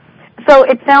 So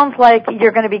it sounds like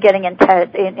you're going to be getting in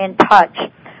touch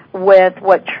with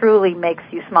what truly makes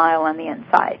you smile on the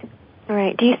inside.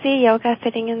 Right. Do you see yoga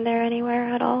fitting in there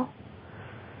anywhere at all?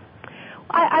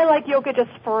 I like yoga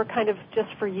just for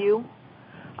you.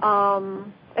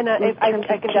 And I can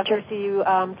definitely see you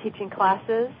teaching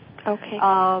classes. Okay.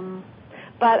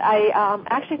 But I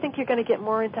actually think you're going to get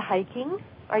more into hiking.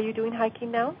 Are you doing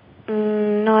hiking now?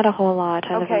 Not a whole lot.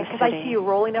 Okay, because I see you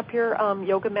rolling up your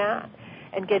yoga mat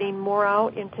and getting more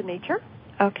out into nature.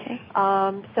 Okay.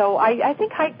 So I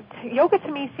think yoga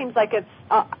to me seems like it's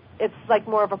like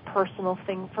more of a personal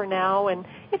thing for now. And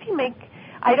if you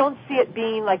I don't see it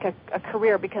being like a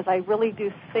career, because I really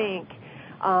do think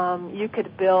you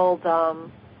could build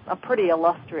a pretty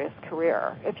illustrious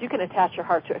career if you can attach your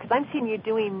heart to it. Because I'm seeing you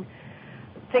doing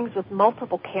things with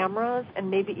multiple cameras and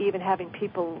maybe even having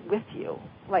people with you.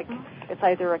 Like it's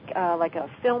either like a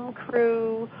film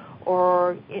crew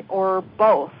or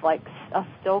both, like a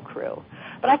still crew.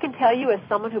 But I can tell you, as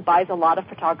someone who buys a lot of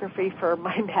photography for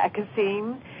my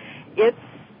magazine,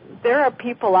 there are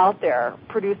people out there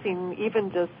producing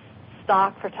even just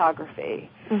stock photography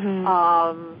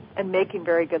and making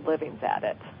very good livings at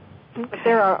it. Okay. But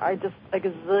there are just a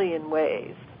gazillion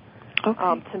ways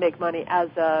to make money as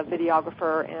a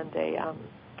videographer and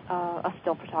a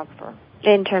still photographer.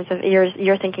 In terms of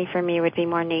your thinking, for me, would be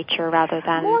more nature rather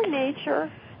than more nature.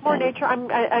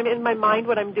 I'm in my mind.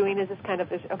 What I'm doing is just kind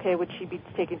of okay. Would she be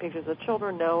taking pictures of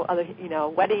children? No. Other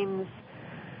weddings.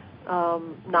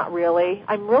 Not really.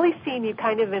 I'm really seeing you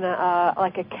kind of in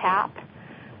like a cap.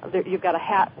 You've got a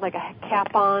hat, like a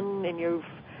cap on, and you've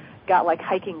got like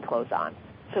hiking clothes on.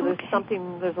 So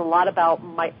there's a lot about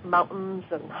mountains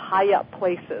and high up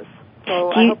places.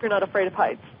 So I hope you're not afraid of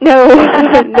heights. No,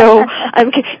 no.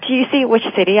 Do you see which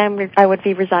city I would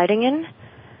be residing in?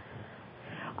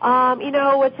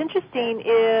 What's interesting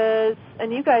is,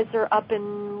 and you guys are up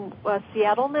in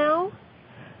Seattle now?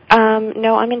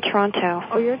 No, I'm in Toronto.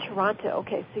 Oh, you're in Toronto.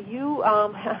 Okay, so you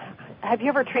have you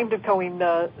ever dreamed of going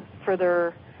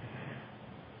further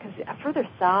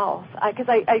south? Because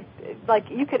I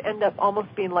like you could end up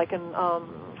almost being like in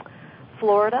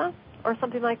Florida or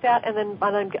something like that, and then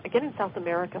I'm getting South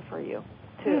America for you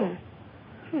too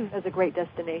as a great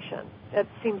destination. It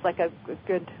seems like a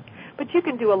good, but you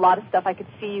can do a lot of stuff. I could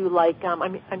see you like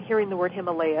I'm hearing the word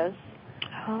Himalayas.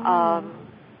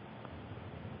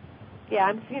 Yeah,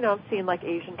 I'm seeing like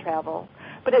Asian travel,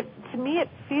 but to me it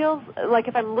feels like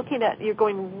if I'm looking at you're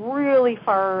going really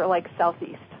far like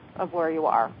southeast of where you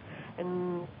are,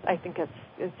 and I think it's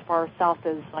as far south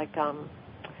as like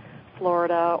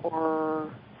Florida or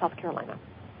South Carolina.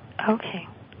 Okay.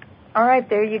 All right,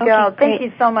 there you go. Okay, thank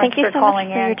you so much for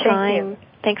calling in. Thank you so much for your time.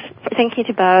 Thank you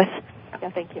to both.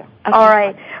 Yeah, thank you. Okay. All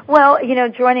right. Well,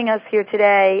 joining us here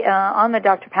today on the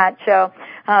Dr. Pat Show,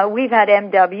 we've had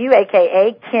MW,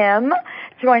 a.k.a. Kim,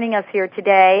 joining us here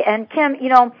today. And Kim,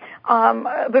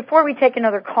 before we take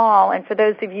another call, and for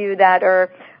those of you that are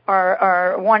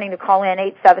wanting to call in,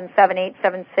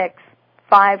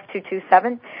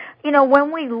 877-876-5227,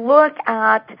 when we look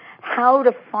at how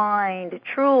to find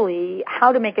truly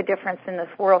how to make a difference in this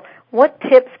world, what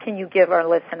tips can you give our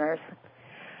listeners?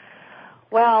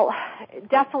 Well,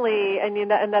 definitely,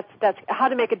 and that's how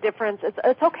to make a difference.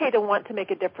 It's okay to want to make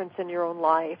a difference in your own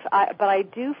life, but I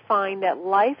do find that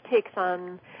life takes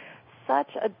on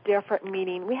such a different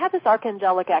meaning. We have this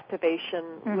archangelic activation,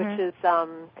 which is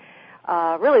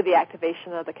really the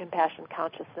activation of the compassion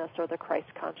consciousness or the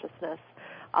Christ consciousness,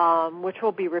 which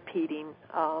we'll be repeating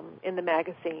in the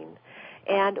magazine.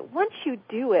 And once you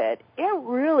do it, it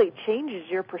really changes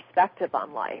your perspective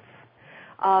on life.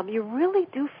 You really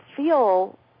do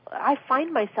feel, I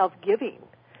find myself giving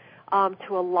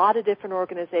to a lot of different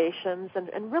organizations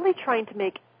and really trying to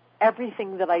make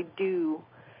everything that I do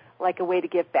like a way to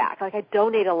give back. Like I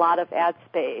donate a lot of ad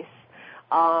space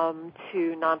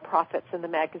to nonprofits in the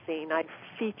magazine. I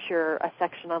feature a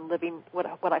section on living,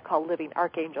 what I call living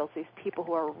archangels, these people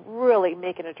who are really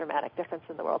making a dramatic difference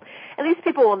in the world. And these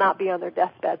people will not be on their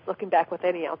deathbeds looking back with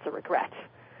any ounce of regret.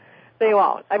 They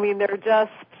won't. I mean, they're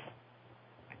just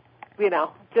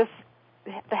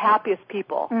the happiest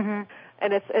people. And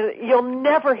you'll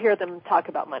never hear them talk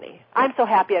about money. I'm so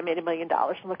happy I made $1 million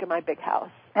and look at my big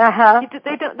house.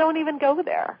 They don't even go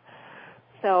there.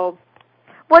 So,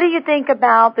 what do you think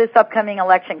about this upcoming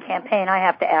election campaign? I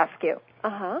have to ask you.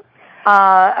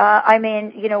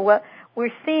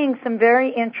 We're seeing some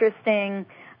very interesting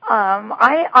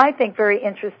I think very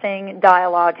interesting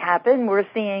dialogue happened. We're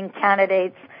seeing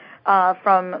candidates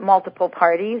from multiple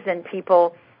parties and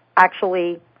people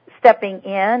actually stepping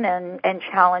in and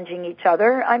challenging each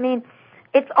other. I mean,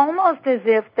 it's almost as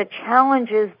if the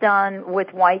challenge is done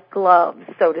with white gloves,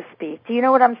 so to speak. Do you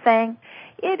know what I'm saying?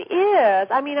 It is.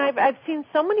 I mean, I've seen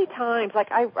so many times.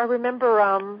 Like I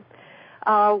remember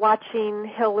watching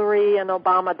Hillary and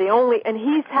Obama. And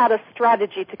he's had a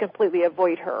strategy to completely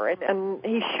avoid her, and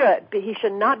he should. He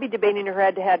should not be debating her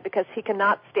head to head because he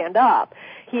cannot stand up.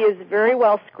 He is very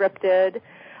well scripted.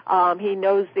 He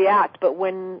knows the act, but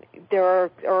when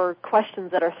there are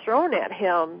questions that are thrown at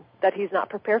him that he's not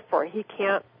prepared for, he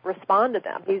can't respond to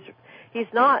them. He's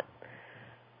not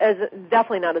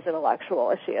definitely not as intellectual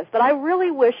as she is. But I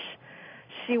really wish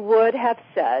she would have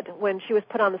said when she was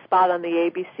put on the spot on the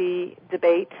ABC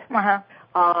debate,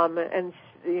 and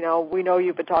you know, we know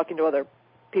you've been talking to other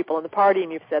people in the party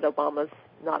and you've said Obama's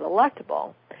not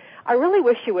electable. I really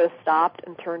wish she would have stopped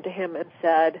and turned to him and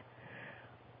said,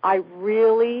 I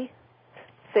really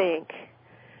think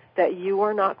that you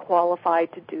are not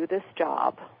qualified to do this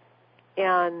job,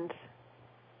 and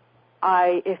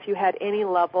if you had any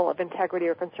level of integrity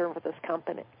or concern for this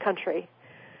country,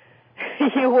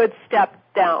 you would step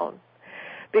down,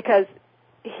 because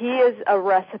he is a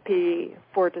recipe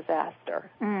for disaster.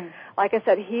 Like I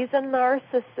said, he's a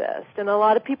narcissist, and a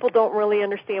lot of people don't really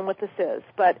understand what this is,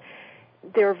 but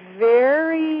they're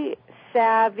very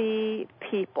savvy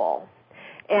people.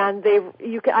 And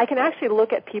I can actually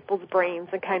look at people's brains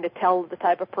and kind of tell the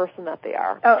type of person that they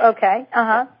are. Oh, okay.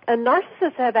 And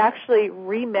narcissists have actually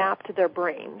remapped their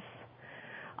brains.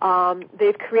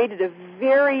 They've created a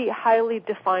very highly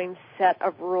defined set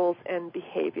of rules and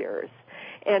behaviors.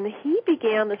 And he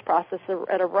began this process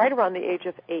at right around the age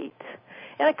of 8.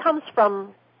 And it comes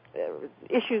from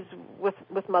issues with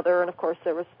mother, and of course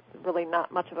there was really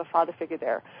not much of a father figure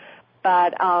there.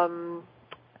 But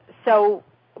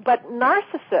But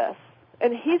narcissists,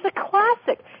 and he's a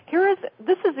classic.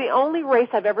 This is the only race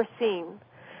I've ever seen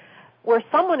where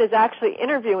someone is actually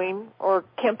interviewing or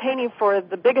campaigning for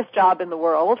the biggest job in the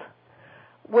world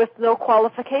with no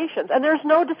qualifications. And there's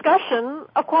no discussion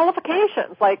of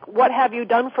qualifications, like, what have you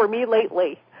done for me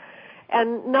lately?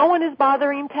 And no one is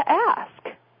bothering to ask.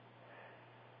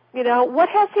 You know, what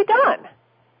has he done?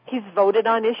 He's voted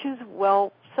on issues.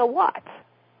 Well, so what?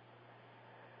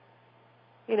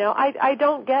 You know, I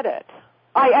don't get it.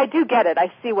 I do get it.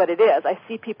 I see what it is. I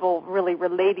see people really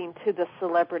relating to the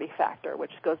celebrity factor,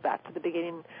 which goes back to the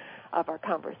beginning of our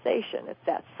conversation. It's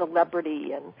that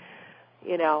celebrity and,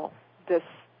 you know, this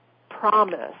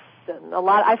promise. And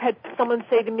I've had someone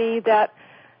say to me that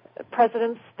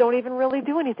presidents don't even really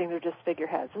do anything. They're just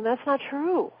figureheads. And that's not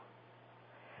true.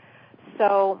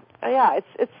 So, yeah,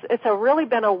 it's really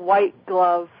been a white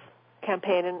glove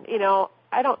campaign. And, you know,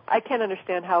 I can't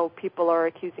understand how people are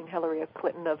accusing Hillary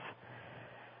Clinton of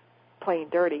playing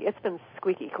dirty. It's been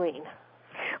squeaky clean.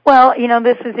 Well, you know,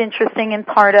 this is interesting in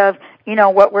part of, you know,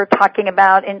 what we're talking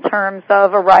about in terms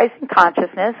of a rising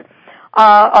consciousness,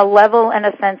 a level and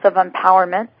a sense of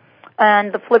empowerment,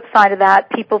 and the flip side of that,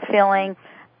 people feeling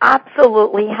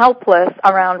absolutely helpless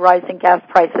around rising gas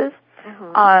prices.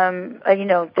 You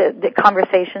know, the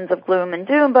conversations of gloom and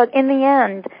doom, but in the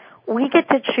end, we get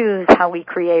to choose how we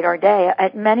create our day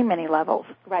at many, many levels.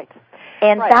 Right.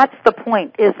 And that's the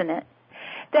point, isn't it?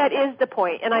 That is the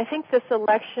point. And I think this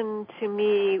election, to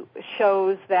me,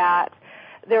 shows that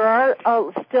there's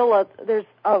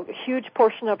a huge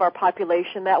portion of our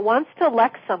population that wants to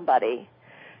elect somebody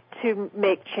to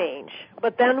make change,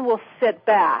 but then will sit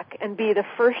back and be the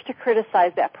first to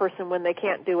criticize that person when they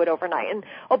can't do it overnight. And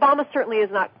Obama certainly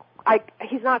is not.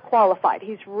 He's not qualified.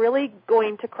 He's really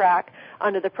going to crack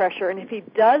under the pressure, and if he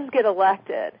does get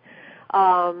elected,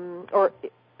 or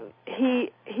he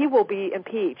will be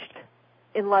impeached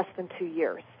in less than 2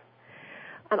 years.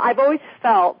 And I've always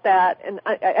felt that, and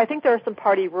I think there are some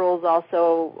party rules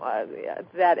also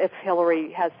that if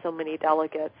Hillary has so many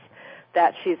delegates,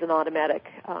 that she's an automatic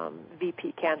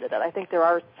VP candidate. I think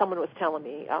someone was telling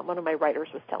me, one of my writers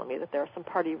was telling me that there are some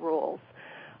party rules,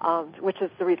 which is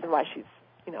the reason why she's,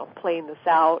 you know, playing this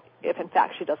out if in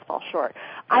fact she does fall short.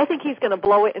 I think he's going to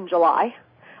blow it in July.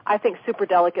 I think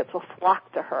superdelegates will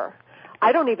flock to her.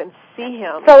 I don't even see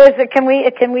him. So can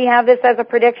we have this as a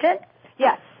prediction?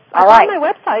 Yes. All right. On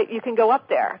my website, you can go up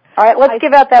there. All right, let's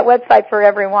give out that website for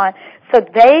everyone so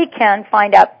they can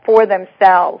find out for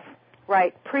themselves.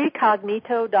 Right,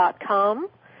 precognito.com.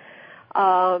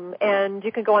 And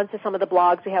you can go on to some of the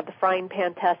blogs. We have the frying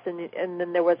pan test, and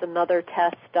then there was another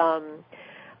test down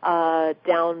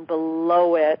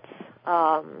below it.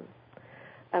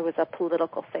 It was a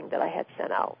political thing that I had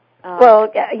sent out.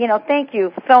 Well, thank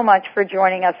you so much for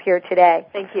joining us here today.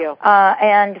 Thank you.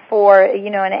 And for,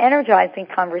 an energizing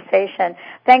conversation.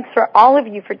 Thanks for all of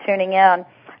you for tuning in.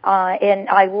 And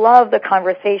I love the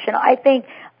conversation. I think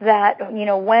that,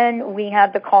 when we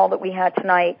had the call that we had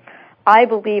tonight, I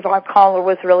believe our caller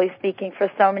was really speaking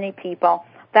for so many people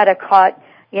that are caught,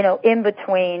 in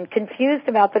between, confused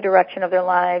about the direction of their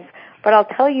lives. But I'll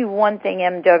tell you one thing,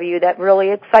 MW, that really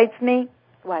excites me.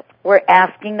 What? We're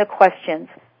asking the questions.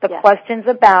 The questions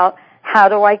about how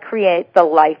do I create the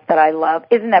life that I love.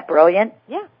 Isn't that brilliant?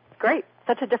 Yeah, great.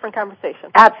 Such a different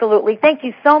conversation. Absolutely. Thank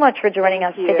you so much for joining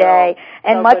us today,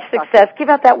 and so much success. Give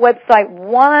out that website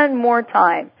one more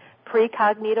time.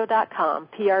 Precognito.com,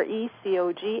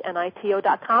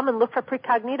 Precognito.com, and look for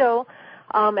Precognito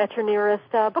at your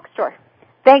nearest bookstore.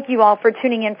 Thank you all for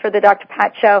tuning in for the Dr.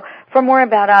 Pat Show. For more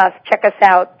about us, check us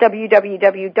out,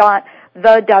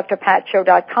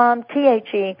 www.thedrpatshow.com,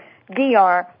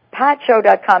 THEDR,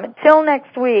 Until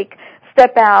next week,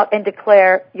 step out and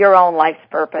declare your own life's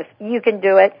purpose. You can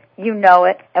do it, you know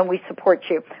it, and we support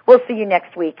you. We'll see you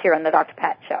next week here on the Dr.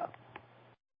 Pat Show.